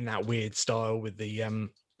do it in that weird style with the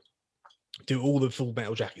do all the Full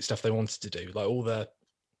Metal Jacket stuff they wanted to do, like all the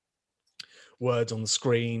words on the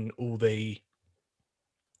screen, all the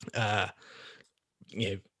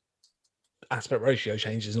aspect ratio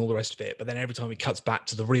changes and all the rest of it. But then every time it cuts back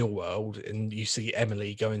to the real world and you see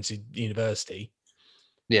Emily going to university,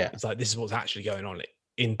 it's like, this is what's actually going on.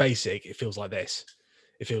 In basic, it feels like this.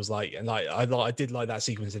 It feels like, and like I did like that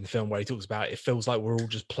sequence in the film where he talks about, it feels like we're all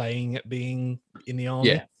just playing at being in the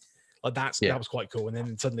army. Like that Yeah. was quite cool. And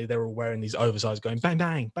then suddenly they're all wearing these oversized, going bang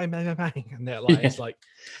bang bang bang bang bang, and they're like, it's like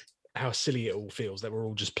how silly it all feels that we're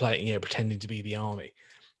all just playing, pretending to be the army.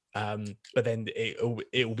 But then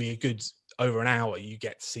it will be a good over an hour. You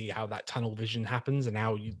get to see how that tunnel vision happens and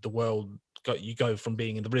how you go from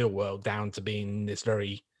being in the real world down to being in this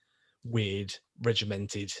very weird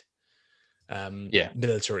regimented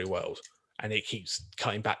military world, and it keeps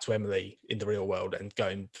cutting back to Emily in the real world and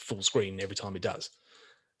going full screen every time it does.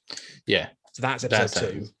 Yeah. So that's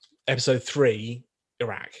episode 2. Episode 3,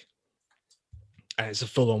 Iraq, and it's a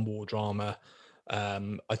full-on war drama.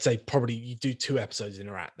 I'd say probably you do 2 episodes in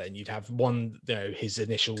Iraq, then you'd have one, his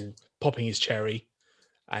initial popping his cherry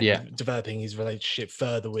and developing his relationship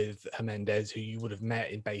further with Hernandez, who you would have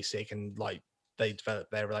met in Basic, and like they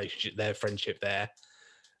developed their relationship, their friendship there.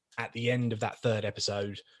 At the end of that 3rd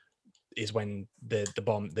episode is when the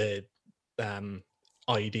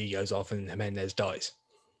IED goes off and Hernandez dies.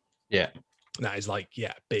 Yeah. That is like,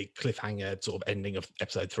 big cliffhanger sort of ending of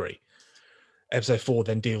episode 3. Episode 4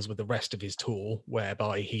 then deals with the rest of his tour,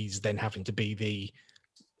 whereby he's then having to be the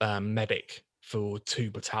medic for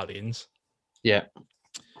 2 battalions. Yeah.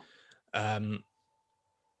 And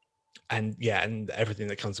everything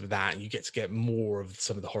that comes with that, and you get more of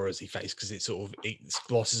some of the horrors he faced, because it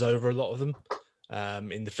glosses over a lot of them.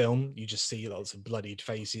 In the film, you just see lots of bloodied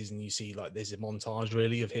faces, and you see like there's a montage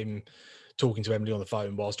really of him talking to Emily on the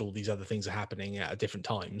phone whilst all these other things are happening at different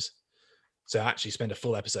times. So I actually spend a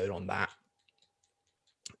full episode on that.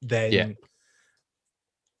 Then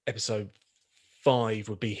episode 5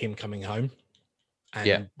 would be him coming home,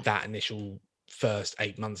 and that initial first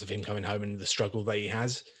 8 months of him coming home and the struggle that he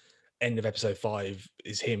has. End of episode 5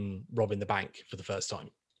 is him robbing the bank for the first time.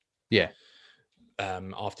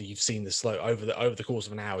 After you've seen the slow over the course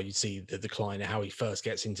of an hour, you see the decline of how he first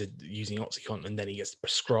gets into using OxyContin, and then he gets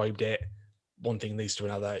prescribed it. One thing leads to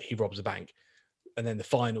another. He robs a bank, and then the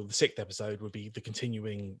 6th episode would be the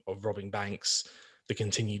continuing of robbing banks, the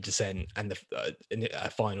continued descent, and a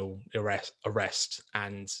final arrest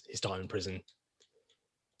and his time in prison,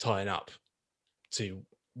 tying up to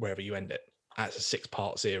wherever you end it. That's a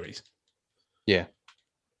 6-part series. Yeah,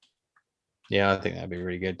 I think that'd be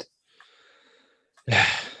really good.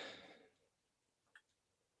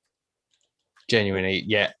 Genuinely,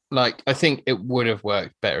 like I think it would have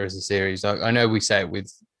worked better as a series. I know we say it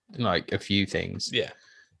with like a few things,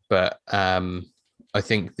 but I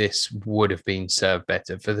think this would have been served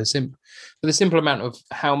better for the simple amount of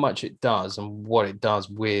how much it does and what it does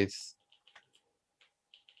with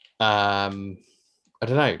I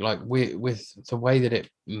don't know, like with the way that it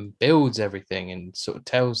builds everything and sort of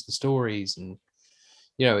tells the stories, and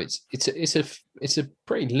it's a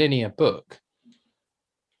pretty linear book.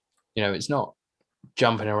 It's not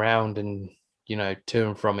jumping around and to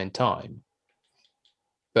and from in time,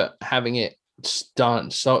 but having it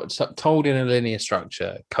told in a linear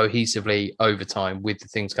structure cohesively over time with the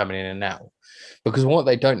things coming in and out. Because what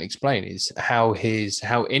they don't explain is how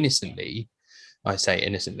innocently, I say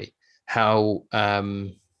innocently, how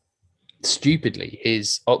stupidly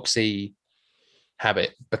his oxy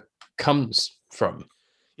habit comes from.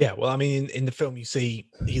 Yeah, well, I mean, in the film, you see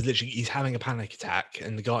he's having a panic attack,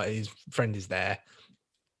 and his friend is there,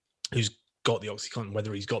 who's got the OxyContin.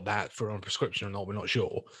 Whether he's got that for on prescription or not, we're not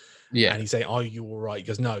sure. Yeah, and he's saying, "Are you all right?" He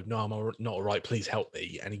goes, "No, I'm not all right. Please help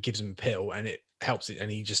me." And he gives him a pill, and it helps it, and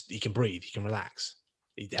he can breathe, he can relax.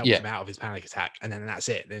 It helps him out of his panic attack, and then that's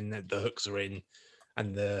it. Then the hooks are in,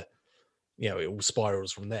 and it all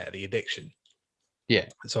spirals from there. The addiction. Yeah.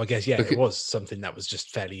 So I guess it was something that was just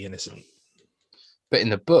fairly innocent. But in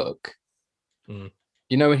the book, when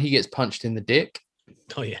he gets punched in the dick?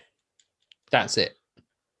 Oh yeah, that's it.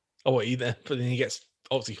 Oh, either. But then he gets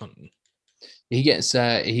OxyContin. He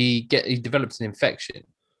develops an infection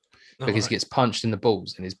because he gets punched in the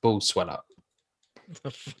balls and his balls swell up.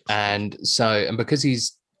 And because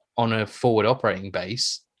he's on a forward operating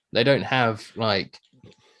base, they don't have they're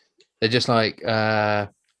just have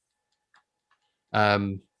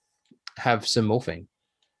some morphine.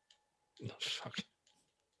 Oh, fuck.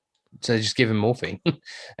 So just give him morphine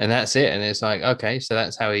and that's it. And it's like, okay, so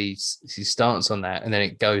that's how he starts on that. And then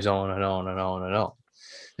it goes on and on and on and on.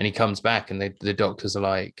 And he comes back and the doctors are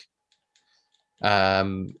like,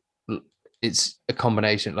 it's a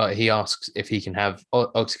combination. Like he asks if he can have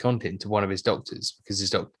OxyContin to one of his doctors because his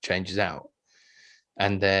doctor changes out.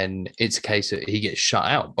 And then it's a case that he gets shut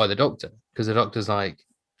out by the doctor because the doctor's like,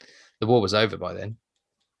 the war was over by then.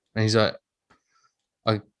 And he's like,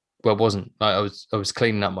 it wasn't. Like I was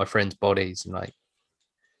cleaning up my friend's bodies, and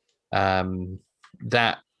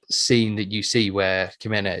that scene that you see where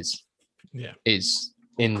Jimenez is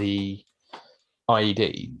in the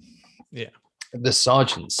IED, Yeah. The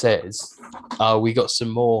sergeant says, we got some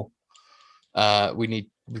more.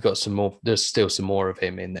 We've got some more. There's still some more of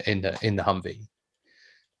him in the Humvee.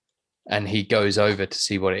 And he goes over to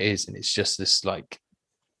see what it is, and it's just this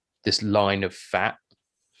line of fat.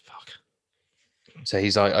 Fuck. So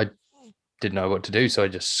he's like, I didn't know what to do, so I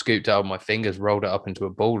just scooped out my fingers, rolled it up into a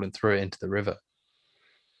ball, and threw it into the river.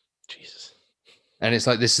 Jesus. And it's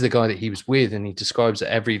like, this is the guy that he was with, and he describes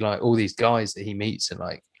that all these guys that he meets and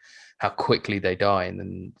like how quickly they die, and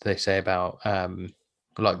then they say about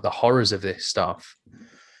like the horrors of this stuff,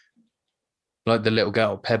 like the little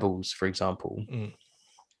girl Pebbles, for example.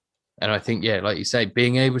 And I think, yeah, like you say,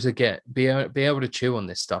 being able to be able to chew on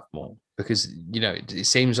this stuff more, because it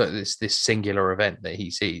seems like this singular event that he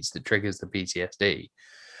sees that triggers the PTSD,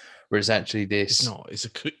 whereas actually it's a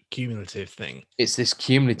cumulative thing. It's this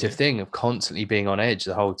cumulative thing of constantly being on edge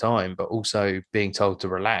the whole time, but also being told to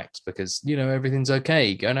relax because everything's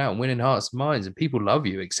okay, going out and winning hearts and minds, and people love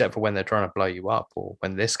you except for when they're trying to blow you up, or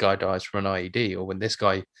when this guy dies from an IED, or when this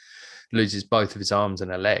guy loses both of his arms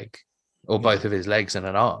and a leg, or both of his legs and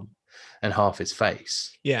an arm and half his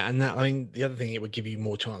face. Yeah, and that, I mean, the other thing it would give you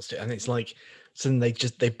more chance to, and it's like something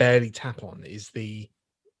they barely tap on, is the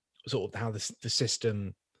sort of how the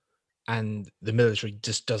system and the military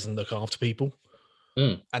just doesn't look after people.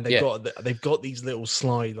 And they've got these little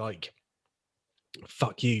sly like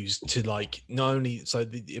fuck yous to like not only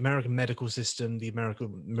the American medical system, the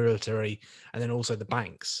American military, and then also the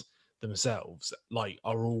banks themselves like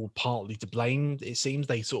are all partly to blame. It seems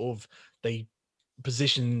they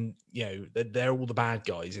position that they're all the bad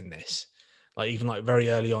guys in this. Like even like very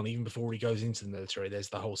early on, even before he goes into the military, there's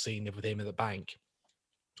the whole scene with him at the bank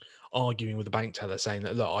arguing with the bank teller saying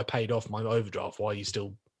that, look, I paid off my overdraft, why are you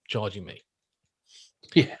still charging me?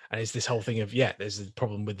 Yeah. And it's this whole thing of there's a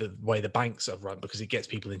problem with the way the banks are run because it gets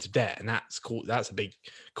people into debt, and that's a big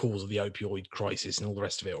cause of the opioid crisis and all the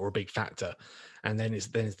rest of it, or a big factor. And then it's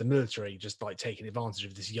the military just like taking advantage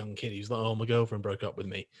of this young kid who's like, oh, my girlfriend broke up with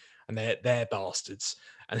me, and they're bastards.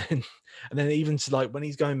 And then even to like when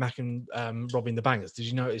he's going back and robbing the banks, did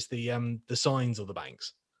you notice the signs of the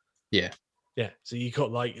banks? Yeah, so you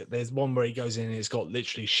got like there's one where he goes in and it's got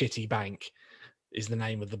literally shitty bank is the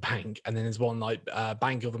name of the bank, and then there's one like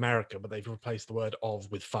Bank of America, but they've replaced the word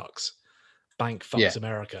of with fucks. Bank fucks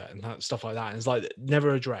America and stuff like that. And it's like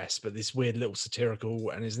never addressed, but this weird little satirical,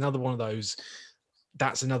 and it's another one of those.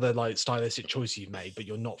 That's another like stylistic choice you've made, but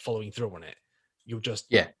you're not following through on it. You're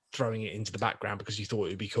just throwing it into the background because you thought it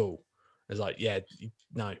would be cool. It's like,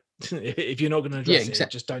 no, if you're not going to address it,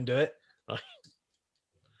 just don't do it.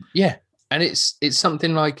 And it's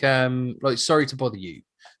something like Sorry to Bother You,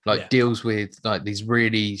 deals with like these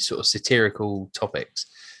really sort of satirical topics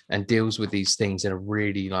and deals with these things in a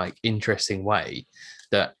really like interesting way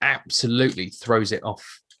that absolutely throws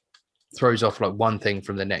off like one thing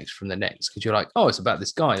from the next because you're like, oh, it's about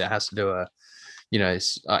this guy that has to do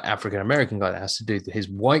it's African American guy that has to do his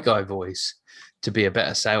white guy voice to be a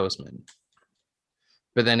better salesman,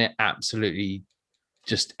 but then it absolutely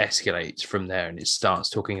just escalates from there, and it starts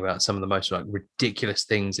talking about some of the most like ridiculous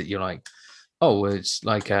things that you're like, oh, it's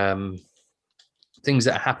like things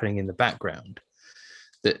that are happening in the background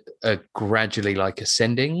that are gradually like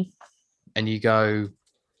ascending, and you go,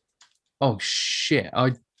 oh shit,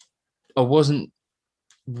 I wasn't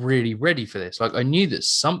really ready for this. Like I knew that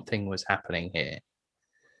something was happening here.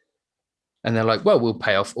 And they're like, well, we'll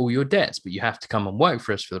pay off all your debts, but you have to come and work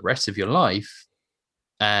for us for the rest of your life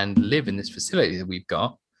and live in this facility that we've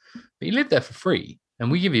got. But you live there for free and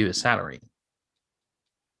we give you a salary.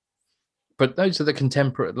 But those are the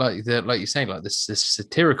contemporary, like you're saying, like this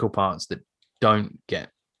satirical parts that don't get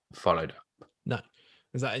followed up. No.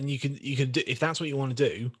 And you can do, if that's what you want to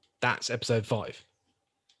do, that's episode 5.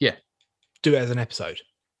 Yeah. Do it as an episode.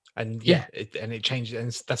 And it changes,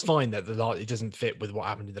 and that's fine that it doesn't fit with what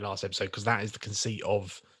happened in the last episode, because that is the conceit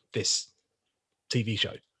of this TV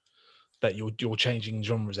show, that you're changing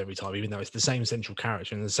genres every time, even though it's the same central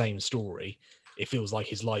character and the same story. It feels like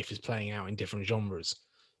his life is playing out in different genres,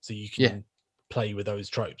 so you can play with those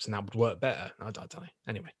tropes, and that would work better. I don't know.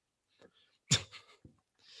 Anyway,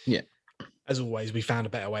 as always, we found a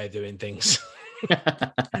better way of doing things.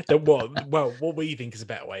 What we think is a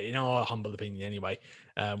better way, in our humble opinion, anyway.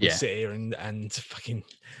 We sit here and fucking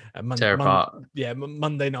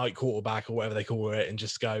Monday night quarterback or whatever they call it, and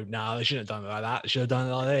just go, no, they shouldn't have done it like that. They should have done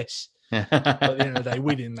it like this. But at the end of the day,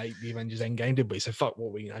 we didn't make the Avengers Endgame, did we? So fuck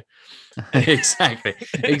what we know.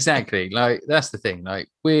 Exactly. Like that's the thing. Like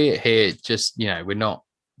we're here, just we're not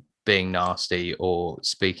being nasty or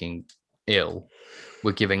speaking ill.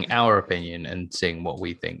 We're giving our opinion and seeing what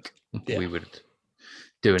we think we would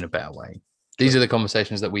do in a better way. These are the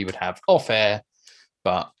conversations that we would have off air,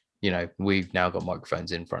 but we've now got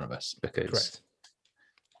microphones in front of us because, correct.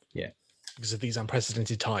 Yeah, because of these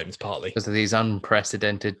unprecedented times, partly. Because of these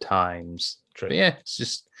unprecedented times. True. But yeah, it's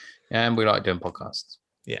just, and we like doing podcasts.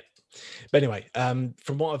 Yeah. But anyway,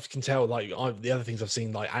 from what I can tell, like the other things I've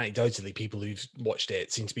seen, like anecdotally, people who've watched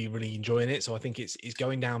it seem to be really enjoying it. So I think it's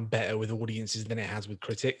going down better with audiences than it has with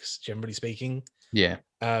critics, generally speaking. Yeah.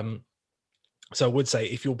 So I would say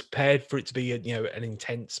if you're prepared for it to be an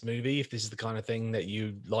intense movie, if this is the kind of thing that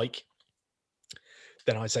you like,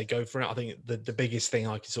 then I'd say go for it. I think the biggest thing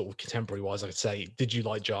I could sort of contemporary wise, I could say, did you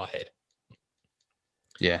like Jarhead?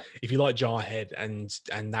 Yeah. If you like Jarhead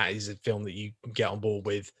and that is a film that you can get on board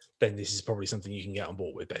with, then this is probably something you can get on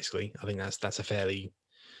board with. Basically, I think that's a fairly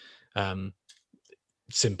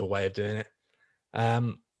simple way of doing it.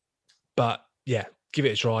 But yeah, give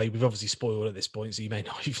it a try. We've obviously spoiled at this point, so you may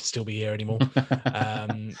not even still be here anymore.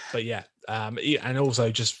 But yeah, and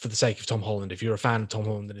also just for the sake of Tom Holland, if you're a fan of Tom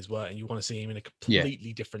Holland and his work and you want to see him in a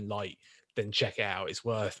completely different light, then check it out. It's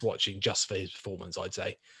worth watching just for his performance, I'd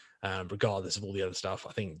say. Regardless of all the other stuff,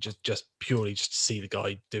 I think just purely just to see the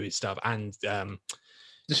guy do his stuff, and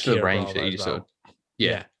just for the range that you sort of,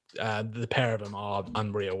 the pair of them are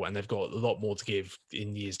unreal, and they've got a lot more to give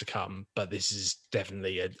in years to come. But this is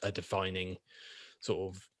definitely a defining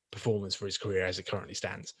sort of performance for his career as it currently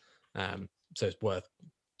stands. So it's worth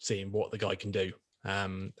seeing what the guy can do,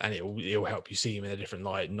 and it'll help you see him in a different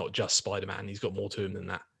light, not just Spider-Man. He's got more to him than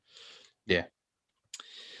that. Yeah.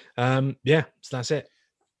 So that's it.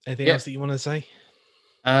 Anything else that you want to say?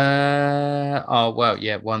 One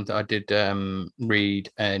that I did read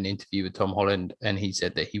an interview with Tom Holland, and he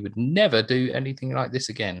said that he would never do anything like this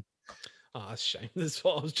again. Oh, that's a shame. That's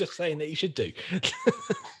what I was just saying that he should do.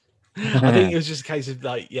 I think it was just a case of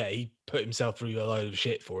he put himself through a load of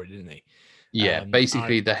shit for it, didn't he? Yeah,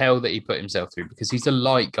 basically the hell that he put himself through, because he's a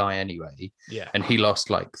light guy anyway. Yeah. And he lost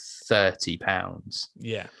like 30 pounds.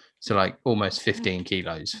 Yeah. So like almost 15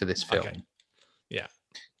 kilos for this film. Okay. Yeah.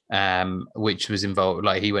 Which was involved,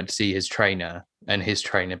 like he went to see his trainer, and his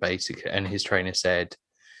trainer said,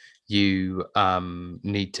 you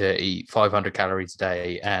need to eat 500 calories a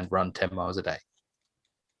day and run 10 miles a day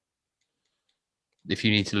if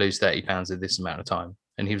you need to lose 30 pounds in this amount of time.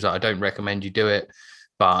 And he was like, I don't recommend you do it,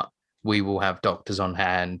 but we will have doctors on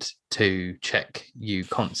hand to check you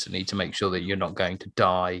constantly to make sure that you're not going to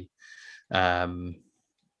die.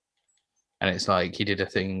 And it's like he did a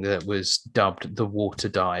thing that was dubbed the water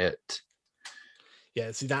diet.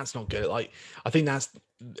 Yeah, see, that's not good. Like, I think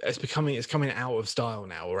it's coming out of style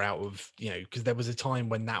now, or out of, because there was a time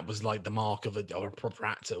when that was like the mark of a proper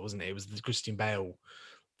actor, wasn't it? It was the Christian Bale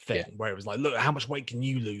thing where it was like, look, how much weight can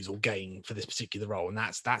you lose or gain for this particular role? And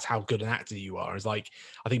that's how good an actor you are. It's like,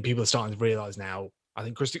 I think people are starting to realize now, I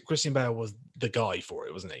think Christian Bale was the guy for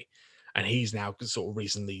it, wasn't he? And he's now sort of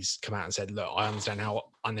recently come out and said, look, I understand how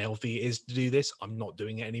unhealthy it is to do this. I'm not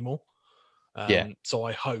doing it anymore. So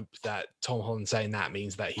I hope that Tom Holland saying that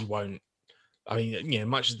means that he won't. I mean,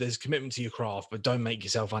 much as there's commitment to your craft, but don't make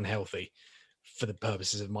yourself unhealthy for the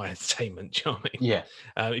purposes of my entertainment. Do you know what I mean? Yeah.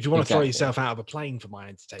 If you want to throw yourself out of a plane for my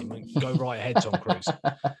entertainment, go right ahead, Tom Cruise.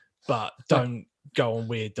 But don't go on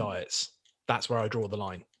weird diets. That's where I draw the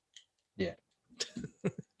line. Yeah.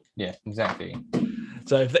 Yeah, exactly.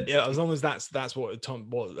 So as long as that's what Tom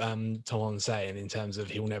Holland's saying in terms of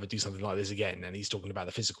he'll never do something like this again, and he's talking about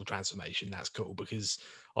the physical transformation, that's cool, because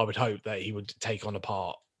I would hope that he would take on a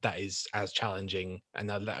part that is as challenging and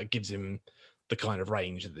that gives him the kind of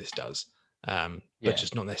range that this does, but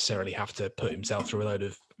just not necessarily have to put himself through a load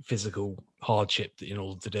of physical hardship in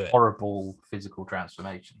order to do it. Horrible physical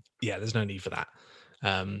transformation. Yeah, there's no need for that.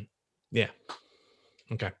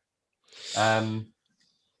 Okay.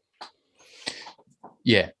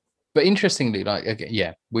 Yeah, but interestingly, like,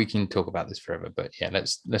 again, we can talk about this forever, but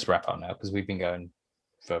let's wrap up now, because we've been going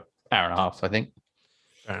for an hour and a half, I think.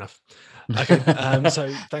 Fair enough. Okay,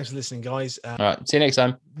 so thanks for listening, guys. All right, see you next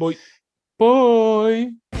time. Bye.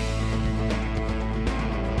 Bye.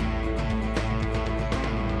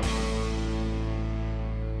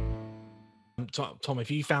 Tom, if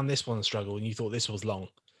you found this one a struggle and you thought this was long,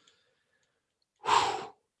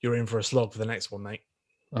 you're in for a slog for the next one, mate.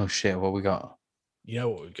 Oh shit, what we got? You know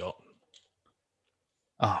what we've got.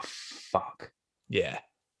 Oh, fuck. Yeah.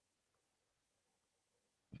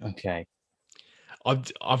 Okay.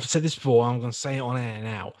 I've said this before. I'm going to say it on air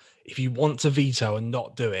now. If you want to veto and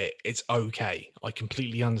not do it, it's okay. I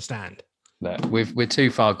completely understand. Look, we're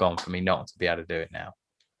too far gone for me not to be able to do it now.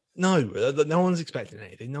 No, no one's expecting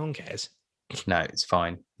anything. No one cares. No, it's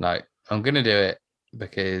fine. No, I'm going to do it,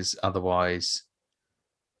 because otherwise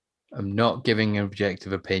I'm not giving an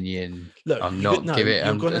objective opinion. Look, I'm not giving.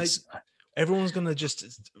 you're gonna. It's, Everyone's gonna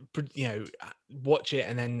just watch it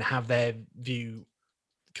and then have their view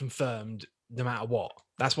confirmed no matter what.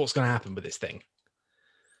 That's what's gonna happen with this thing.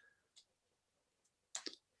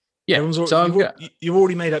 yeah. Everyone's So you've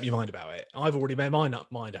already made up your mind about it. I've already made my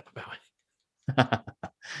mind up about it.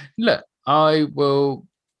 Look, I will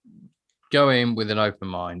go in with an open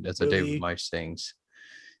mind as I Will do you? with most things.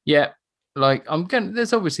 Yeah, like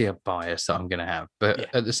there's obviously a bias that I'm gonna have, but Yeah.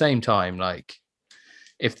 at the same time, like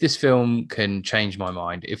if this film can change my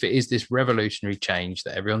mind, if it is this revolutionary change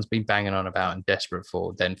that everyone's been banging on about and desperate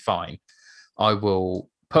for, then fine. I will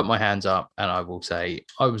put my hands up and I will say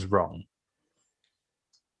I was wrong.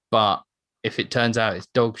 But if it turns out it's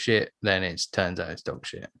dog shit, then it turns out it's dog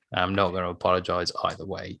shit. I'm not going to apologize either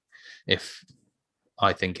way if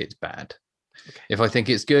I think it's bad. Okay. If I think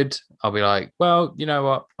it's good, I'll be like, well, you know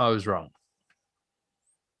what? I was wrong.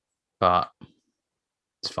 But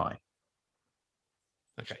it's fine.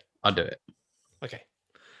 Okay. I'll do it. Okay.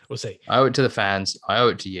 We'll see. I owe it to the fans. I owe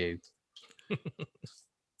it to you. You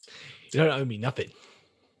don't owe me nothing.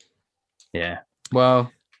 Yeah.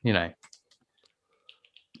 Well,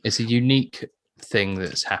 it's a unique thing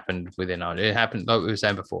that's happened within our. It happened, like we were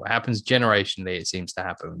saying before, it happens generationally. It seems to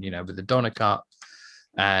happen, with the Donner cut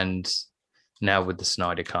and now with the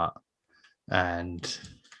Snyder cut. And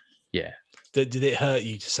yeah. Did it hurt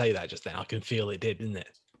you to say that just then? I can feel it did, didn't it?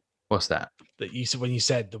 What's that? That you said when you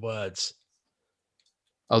said the words.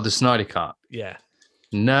 Oh, the Snyder cut. Yeah.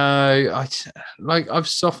 No, I've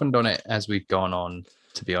softened on it as we've gone on,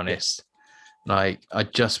 to be honest. Yeah. Like I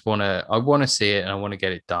want to see it and I want to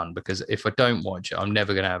get it done, because if I don't watch it, I'm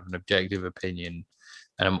never going to have an objective opinion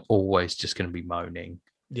and I'm always just going to be moaning.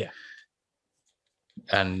 Yeah.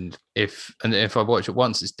 And if I watch it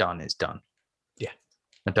once, it's done. Yeah.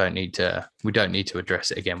 We don't need to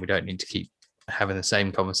address it again. We don't need to keep having the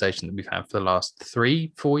same conversation that we've had for the last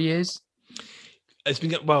 3-4 years. It's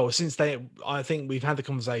been since I think we've had the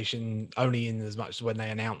conversation only in as much as when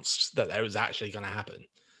they announced that it was actually going to happen.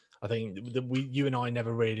 I think you and I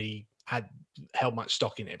never really had held much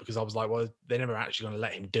stock in it, because I was like, well, they're never actually going to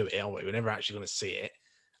let him do it, are we? We're never actually going to see it.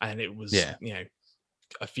 And it was,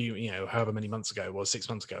 a few, however many months ago, 6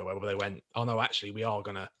 months ago, where they went, oh no, actually we are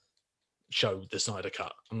going to show the Snyder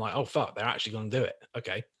cut. I'm like, oh fuck, they're actually going to do it.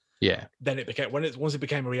 Okay. Yeah. Then it became, once it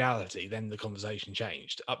became a reality, then the conversation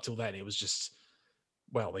changed. Up till then, it was just,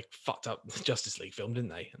 well, they fucked up the Justice League film, didn't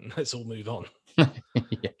they? And let's all move on. Yeah.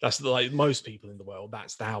 That's like most people in the world.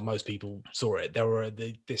 That's how most people saw it. There were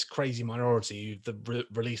this crazy minority that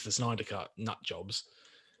released the Snyder Cut nut jobs,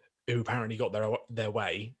 who apparently got their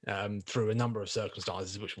way through a number of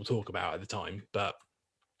circumstances, which we'll talk about at the time. But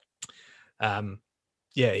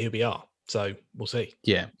here we are. So we'll see.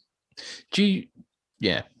 Yeah.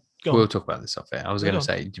 We'll talk about this off air. I was going to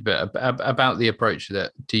say, but about the approach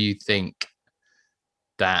that, do you think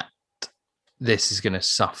that this is going to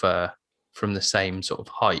suffer from the same sort of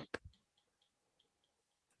hype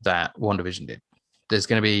that WandaVision did? There's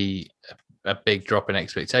going to be a big drop in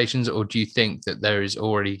expectations, or do you think that there is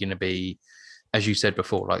already going to be, as you said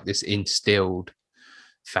before, like this instilled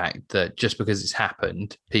fact that just because it's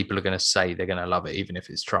happened, people are going to say they're going to love it, even if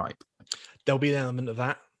it's tripe? There'll be an element of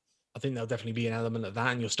that. I think there'll definitely be an element of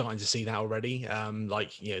that, and you're starting to see that already.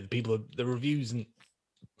 The reviews and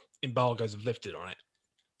embargoes have lifted on it.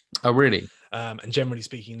 Oh, really? And generally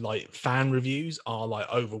speaking, like fan reviews are like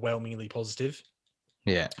overwhelmingly positive.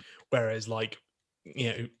 Yeah. Whereas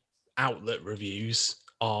outlet reviews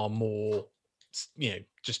are more,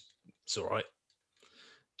 just it's all right.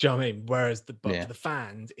 Do you know what I mean? Whereas for the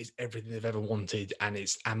fans, it's everything they've ever wanted, and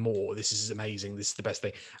more. This is amazing. This is the best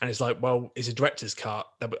thing. And it's like, well, it's a director's cut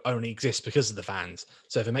that only exists because of the fans.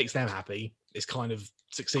 So if it makes them happy, it's kind of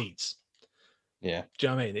succeeds. Yeah. Do you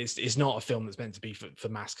know what I mean? It's not a film that's meant to be for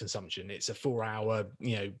mass consumption. It's a 4-hour,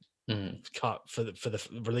 cut for the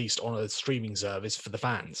released on a streaming service for the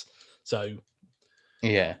fans. So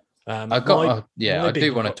yeah. I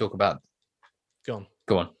do want to talk about. Go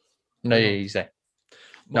on. No, you say.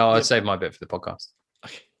 No, I'll save my bit for the podcast.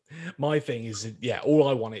 Okay. My thing is, all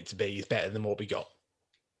I want it to be is better than what we got.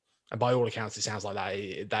 And by all accounts, it sounds like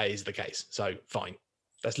that is the case. So fine.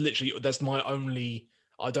 That's my only.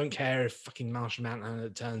 I don't care if fucking Martian Manhunter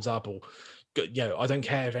turns up, or I don't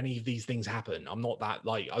care if any of these things happen. I'm not that,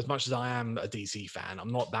 like, as much as I am a DC fan,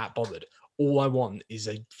 I'm not that bothered. All I want is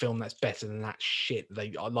a film that's better than that shit.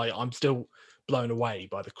 I'm still blown away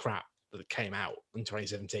by the crap that came out in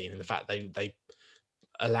 2017, and the fact they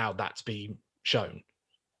allowed that to be shown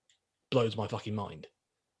blows my fucking mind.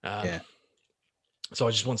 So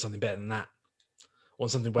I just want something better than that.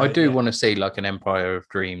 want something I where do want to see like an Empire of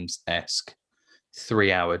Dreams-esque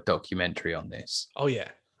 3-hour documentary on this. Oh yeah,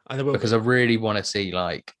 and there will because be. I really want to see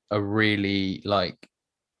like a really like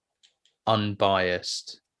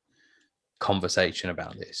unbiased conversation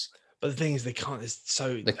about this. But the thing is, they can't. It's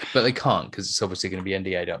so. But they can't because it's obviously going to be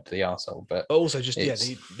NDA'd up to the arsehole. But also, just it's...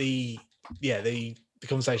 the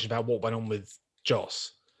conversation about what went on with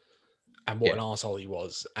Joss and what Yeah. an arsehole he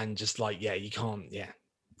was, and just like you can't. Yeah,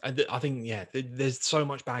 and I think there's so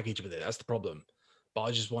much baggage with it. That's the problem. But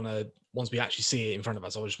I just want to, once we actually see it in front of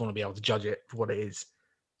us, I just want to be able to judge it for what it is,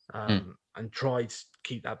 and try to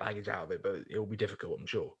keep that baggage out of it. But it will be difficult, I'm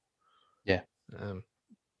sure. Yeah.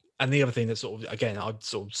 And the other thing that sort of, again, I've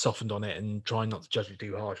sort of softened on it and trying not to judge it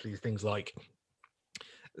too harshly is things like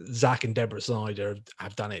Zach and Deborah Snyder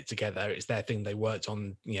have done it together. It's their thing they worked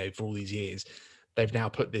on, for all these years. They've now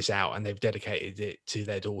put this out and they've dedicated it to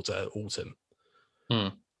their daughter, Autumn,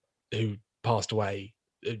 who passed away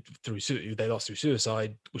they lost through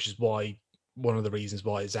suicide, which is one of the reasons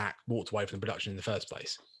why Zach walked away from the production in the first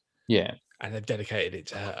place. Yeah. And they've dedicated it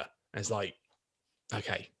to her. And it's like,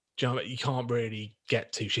 okay, do you know what? You can't really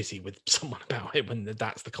get too shitty with someone about it when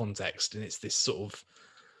that's the context, and it's this sort of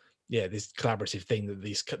this collaborative thing that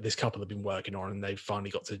this couple have been working on, and they've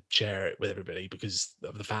finally got to share it with everybody because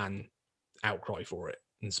of the fan outcry for it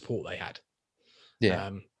and support they had.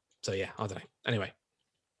 Yeah. So I don't know. Anyway.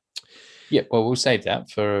 Yeah, well, we'll save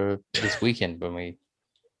that for this weekend when we.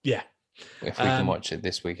 Yeah. If we can watch it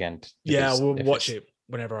this weekend. Yeah, we'll watch it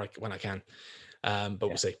when I can. But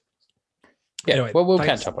we'll see. Yeah, anyway, well, we'll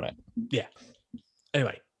catch up on it. Yeah.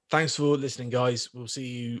 Anyway, thanks for listening, guys. We'll see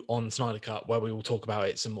you on Snyder Cut, where we will talk about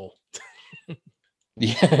it some more.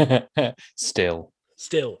 Yeah. Still.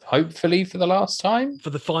 Hopefully for the last time.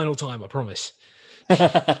 For the final time, I promise. Cool.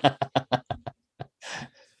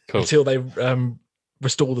 Until they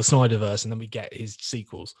restore the Snyderverse, and then we get his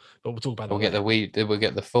sequels. But we'll talk about that. We'll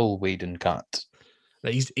get the full Whedon cut.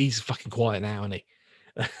 He's fucking quiet now, isn't he?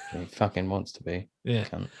 He fucking wants to be. Yeah.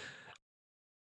 Cunt.